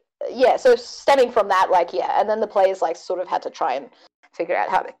yeah, so stemming from that, like, yeah, and then the players like sort of had to try and figure out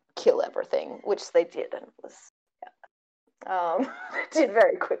how to kill everything, which they did, and it was did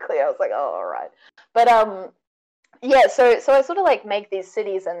very quickly. I was like, oh, all right, but yeah, so I sort of like make these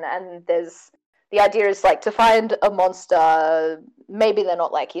cities, and there's the idea is like to find a monster. Maybe they're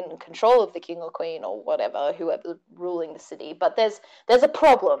not like in control of the king or queen or whatever, whoever's ruling the city, but there's a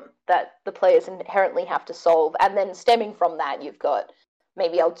problem that the players inherently have to solve, and then stemming from that, you've got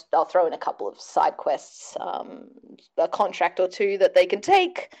maybe I'll throw in a couple of side quests, a contract or two that they can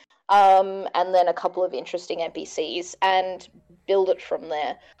take, and then a couple of interesting NPCs, and build it from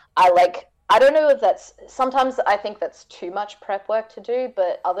there. I don't know if that's, sometimes I think that's too much prep work to do,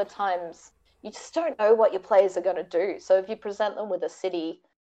 but other times you just don't know what your players are going to do. So if you present them with a city,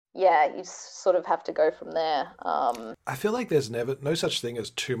 yeah, you sort of have to go from there. I feel like there's no such thing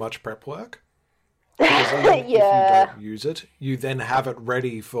as too much prep work. Because even yeah. if you don't use it, you then have it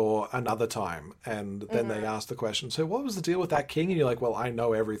ready for another time. And then they ask the question, so what was the deal with that king? And you're like, well, I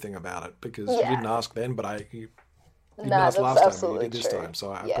know everything about it because you didn't ask then, but you didn't ask last time, but you did this time.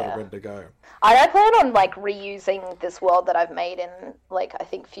 So I've got it ready to go. I plan on like reusing this world that I've made in like, I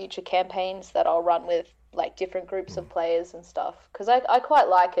think future campaigns that I'll run with like different groups of players and stuff, because I quite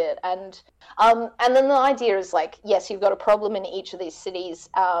like it. And then the idea is like, yes, you've got a problem in each of these cities,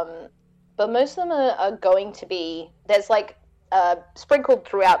 but most of them are going to be, there's like sprinkled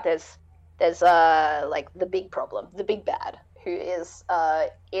throughout, there's like the big problem, the big bad, who is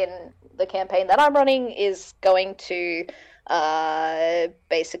in the campaign that I'm running is going to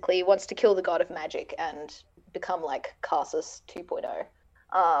basically wants to kill the god of magic and become like Karsus 2.0.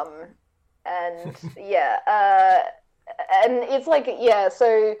 And yeah, and it's like, yeah,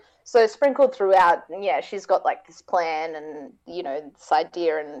 so sprinkled throughout, yeah, she's got like this plan and, you know, this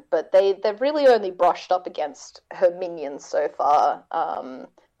idea, but they've really only brushed up against her minions so far.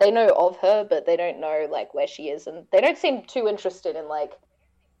 They know of her, but they don't know like where she is, and they don't seem too interested in like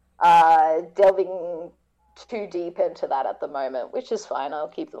delving too deep into that at the moment, which is fine. I'll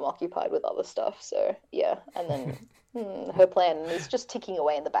keep them occupied with other stuff. So yeah, and then her plan is just ticking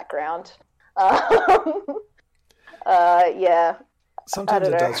away in the background. Yeah. Sometimes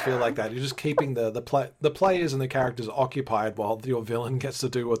it does feel like that. You're just keeping the players and the characters occupied while your villain gets to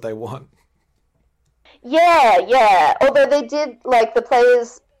do what they want. Yeah. Although they did, like, the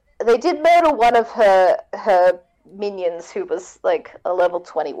players, they did murder one of her minions who was like a level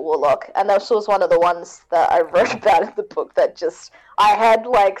 20 warlock, and that was one of the ones that I wrote about in the book that just, I had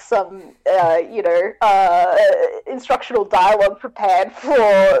like some instructional dialogue prepared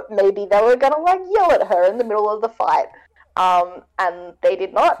for maybe they were gonna like yell at her in the middle of the fight, and they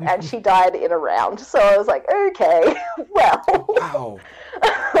did not, and she died in a round. So I was like, okay, well, wow.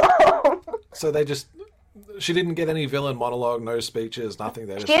 So she didn't get any villain monologue, no speeches, nothing.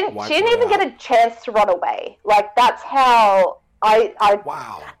 She didn't even get a chance to run away. Like, that's how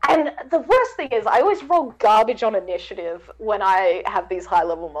Wow. And the worst thing is, I always roll garbage on initiative when I have these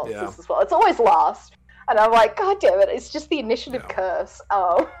high-level monsters as well. It's always last. And I'm like, God damn it, it's just the initiative curse.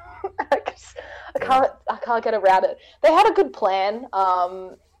 I can't get around it. They had a good plan,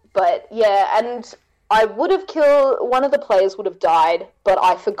 but yeah, and I would have killed, one of the players would have died, but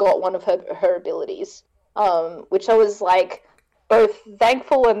I forgot one of her abilities, which I was like both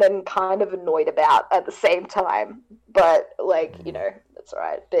thankful and then kind of annoyed about at the same time. But like, you know, that's all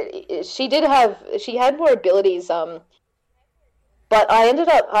right. But she had more abilities, but I ended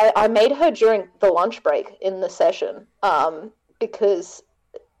up, I made her during the lunch break in the session, because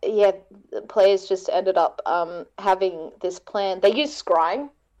yeah, the players just ended up having this plan. They used scrying,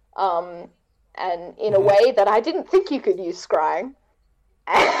 and in a way that I didn't think you could use scrying.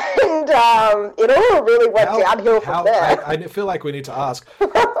 And it all really went downhill from there. I feel like we need to ask,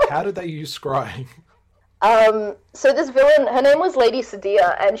 how did they use scrying? So this villain, her name was Lady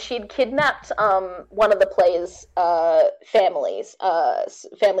Sadia, and she'd kidnapped one of the players' family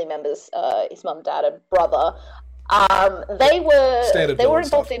members, his mum, dad, and brother. They were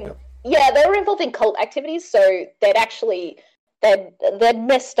involved in they were involved in cult activities. So they'd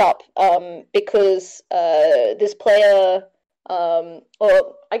messed up because this player,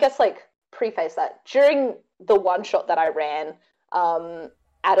 or I guess like preface that, during the one shot that I ran,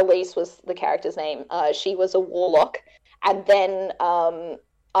 Adelise was the character's name. She was a warlock, and then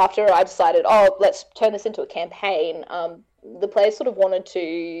after I decided, let's turn this into a campaign, the player sort of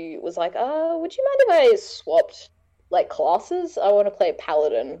was like, would you mind if I swapped like classes? I want to play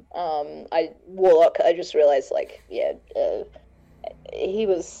paladin. Warlock, I just realized, like, he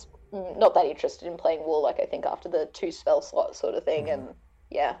was not that interested in playing warlock, I think, after the 2 spell slot sort of thing, and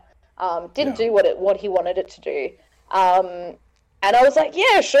didn't do what he wanted it to do. And I was like,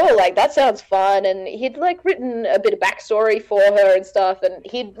 yeah, sure, like, that sounds fun. And he'd, like, written a bit of backstory for her and stuff, and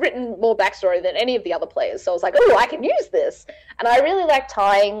he'd written more backstory than any of the other players. So I was like, oh, I can use this. And I really like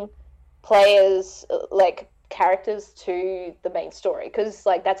tying players, like, characters to the main story, because,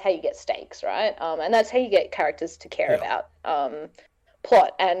 like, that's how you get stakes, right? And that's how you get characters to care about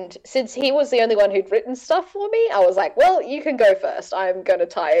plot. And since he was the only one who'd written stuff for me, I was like, well, you can go first. I'm going to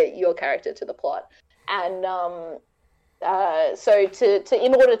tie your character to the plot. And, so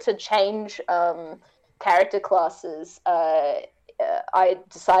in order to change character classes, I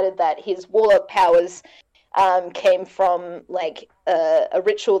decided that his warlock powers came from like a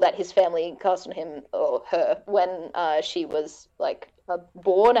ritual that his family cast on him or her when she was like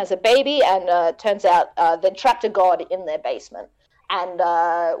born as a baby, and turns out they trapped a god in their basement, and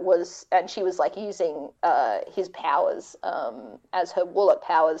she was like using his powers as her warlock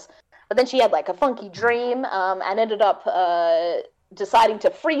powers. But then she had like a funky dream and ended up deciding to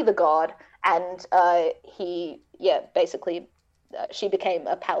free the god, and she became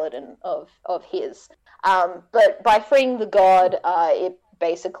a paladin of his. But by freeing the god, it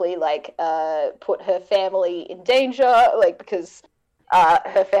basically like put her family in danger, like because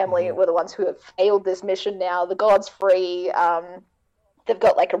her family were the ones who have failed this mission now. The god's free. They've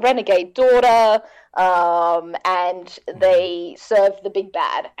got like a renegade daughter, and they serve the big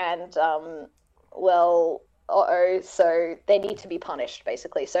bad, and so they need to be punished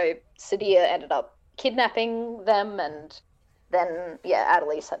basically. So Sadia ended up kidnapping them, and then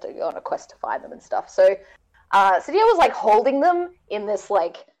Adelise had to go on a quest to find them and stuff. So Sadia was like holding them in this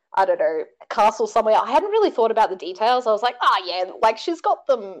like, I don't know, castle somewhere. I hadn't really thought about the details. I was like, like she's got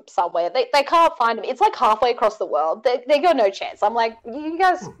them somewhere. They can't find them. It's like halfway across the world. They got no chance. I'm like, you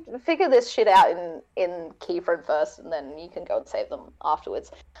guys figure this shit out in Kieran first, and then you can go and save them afterwards.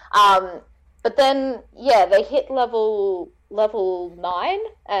 But then they hit level 9,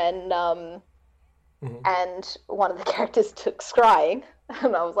 and and one of the characters took scrying,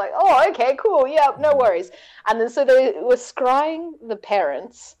 and I was like, oh, okay, cool, yeah, no worries. And then so they were scrying the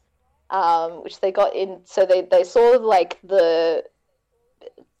parents, which they got in, so they saw like the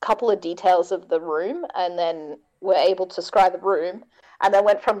couple of details of the room, and then were able to scry the room, and then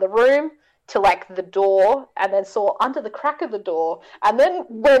went from the room to like the door, and then saw under the crack of the door, and then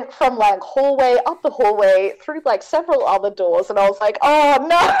went from like hallway up the hallway through like several other doors, and I was like, oh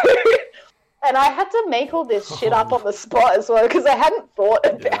no. And I had to make all this shit up on the spot as well, because I hadn't thought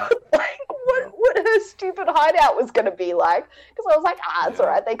about like what her stupid hideout was going to be like. Because I was like, it's all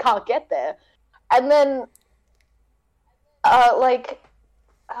right, they can't get there. And then,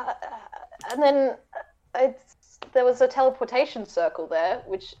 there was a teleportation circle there,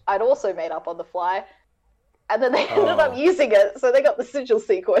 which I'd also made up on the fly. And then they ended up using it, so they got the sigil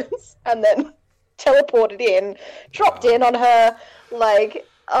sequence, and then teleported in, dropped in on her, like...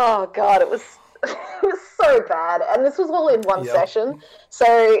 Oh god, it was so bad, and this was all in one session.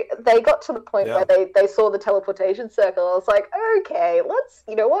 So they got to the point where they saw the teleportation circle. I was like, okay,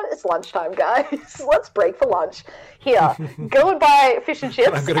 you know what? It's lunchtime, guys. Let's break for lunch. Here, go and buy fish and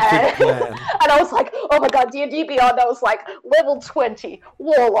chips. I've got a quick plan. And I was like, oh my god, D&D Beyond. I was like, level 20,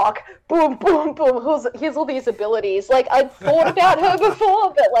 warlock, boom, boom, boom. Here's all these abilities. Like I'd thought about her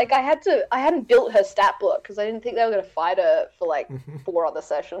before, but like I hadn't built her stat book because I didn't think they were going to fight her for like 4 other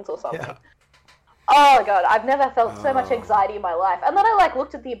sessions or something. Yeah. Oh my god, I've never felt so much anxiety in my life. And then I like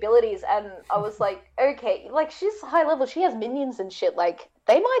looked at the abilities and I was like, okay, like she's high level, she has minions and shit, like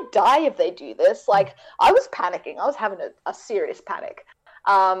they might die if they do this. Like I was panicking. I was having a serious panic.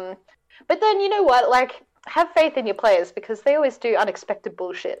 But then you know what, like have faith in your players because they always do unexpected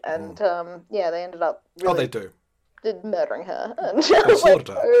bullshit, and they ended up really they do murdering her, and I was like,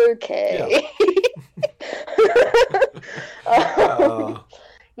 okay.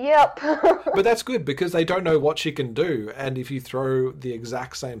 Yep. But that's good because they don't know what she can do, and if you throw the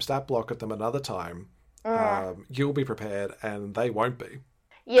exact same stat block at them another time, you'll be prepared and they won't be.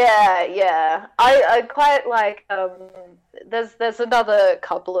 Yeah. I quite like there's another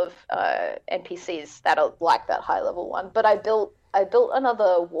couple of NPCs that are like that high level one, but I built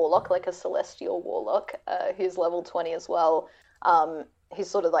another warlock, like a celestial warlock, who's level 20 as well. He's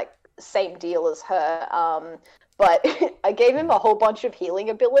sort of like same deal as her. But I gave him a whole bunch of healing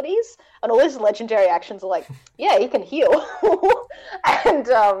abilities, and all his legendary actions are like, yeah, he can heal. And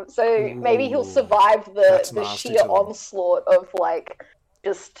so maybe he'll survive the sheer onslaught of like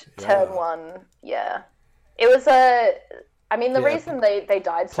just turn one. Yeah. It was the reason they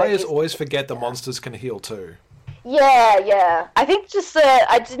died so players always forget the monsters can heal too. Yeah. I think just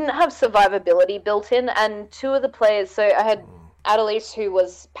I didn't have survivability built in, and 2 of the players, so I had Adelice, who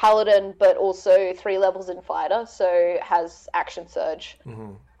was paladin, but also 3 levels in fighter, so has action surge.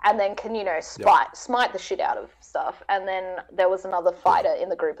 Mm-hmm. And then can, smite the shit out of stuff. And then there was another fighter in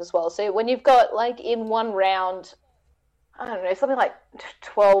the group as well. So when you've got, like, in one round, I don't know, something like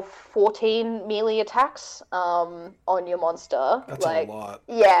 12, 14 melee attacks on your monster. That's like, a lot.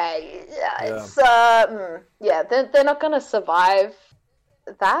 Yeah. It's, they're not going to survive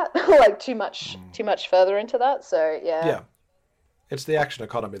that, like, too much further into that. So, yeah. Yeah. It's the action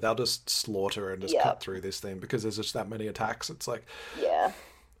economy. They'll just slaughter and just cut through this thing because there's just that many attacks. It's like... Yeah.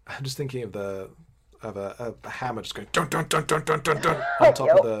 I'm just thinking of a hammer just going dun dun dun dun dun dun dun on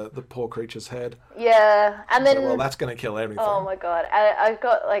top of the poor creature's head. Yeah, and then well, that's going to kill everything. Oh my god! I've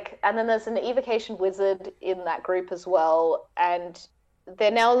got and then there's an evocation wizard in that group as well, and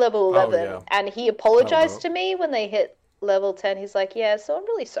they're now level 11. Oh, yeah. And he apologized to me when they hit level 10. He's like, "Yeah, so I'm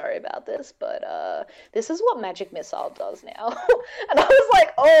really sorry about this, but this is what Magic Missile does now." And I was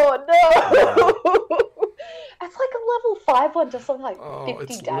like, "Oh no!" It's like a level 5 one, just something like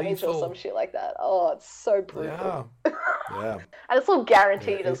 50 damage lethal. or some shit like that. Oh, it's so brutal. Yeah. And it's all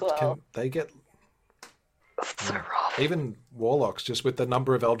guaranteed as well. They get... It's so rough. Even Warlocks, just with the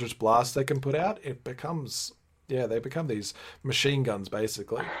number of Eldritch Blasts they can put out, it becomes... Yeah, they become these machine guns,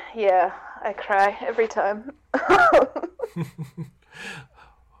 basically. Yeah, I cry every time.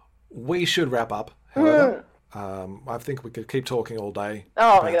 We should wrap up, however. I think we could keep talking all day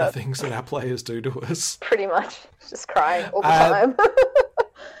about the things that our players do to us. Pretty much. Just crying all the time.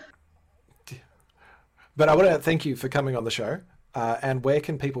 But I want to thank you for coming on the show. And where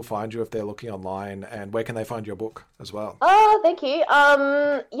can people find you if they're looking online, and where can they find your book as well? Thank you.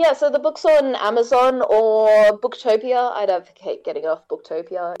 So the book's on Amazon or Booktopia. I'd advocate getting off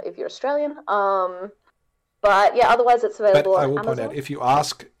Booktopia if you're Australian. But yeah, otherwise it's available on Amazon. I will point out, if you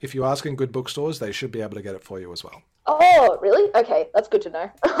ask in good bookstores, they should be able to get it for you as well. Oh, really? Okay, that's good to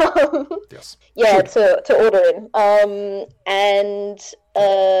know. Yes. Yeah, to order in. And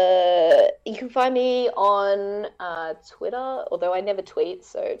you can find me on Twitter, although I never tweet,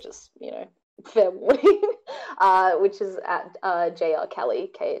 so just, fair warning, which is at JR Kalle,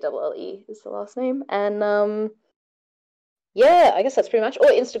 Kalle is the last name. And I guess that's pretty much, or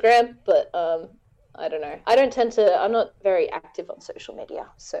Instagram, but I don't know. I'm not very active on social media,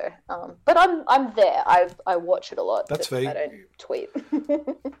 so but I'm there. I watch it a lot. That's fair. I don't tweet.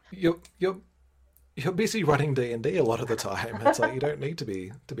 You're busy running D&D a lot of the time. It's like you don't need to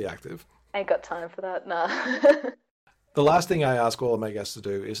be active. I ain't got time for that. Nah. The last thing I ask all of my guests to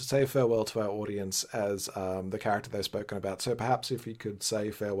do is to say farewell to our audience as the character they've spoken about. So perhaps if you could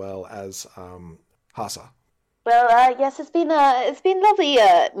say farewell as Hasa. Well, yes, it's been lovely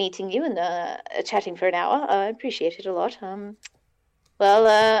meeting you and chatting for an hour. I appreciate it a lot.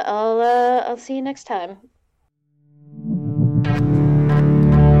 I'll see you next time.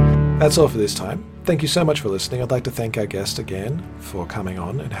 That's all for this time. Thank you so much for listening. I'd like to thank our guest again for coming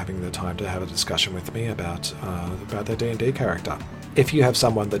on and having the time to have a discussion with me about their D&D character. If you have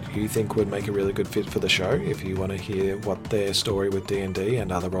someone that you think would make a really good fit for the show, if you want to hear what their story with D&D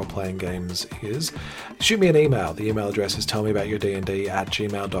and other role-playing games is, shoot me an email. The email address is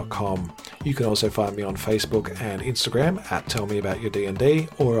tellmeaboutyourdnd@gmail.com. You can also find me on Facebook and Instagram at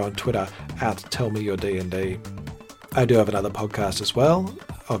tellmeaboutyourdnd or on Twitter at tellmeyourdnd. I do have another podcast as well,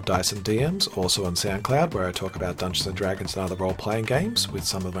 of Dice and DMs, also on SoundCloud, where I talk about Dungeons & Dragons and other role-playing games with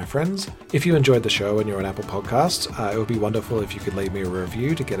some of my friends. If you enjoyed the show and you're on Apple Podcasts, it would be wonderful if you could leave me a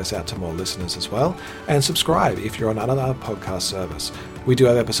review to get us out to more listeners as well, and subscribe if you're on another podcast service. We do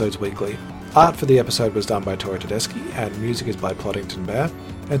have episodes weekly. Art for the episode was done by Tori Tedeschi, and music is by Ploddington Bear.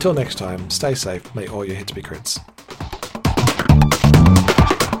 Until next time, stay safe, may all your hits be crits.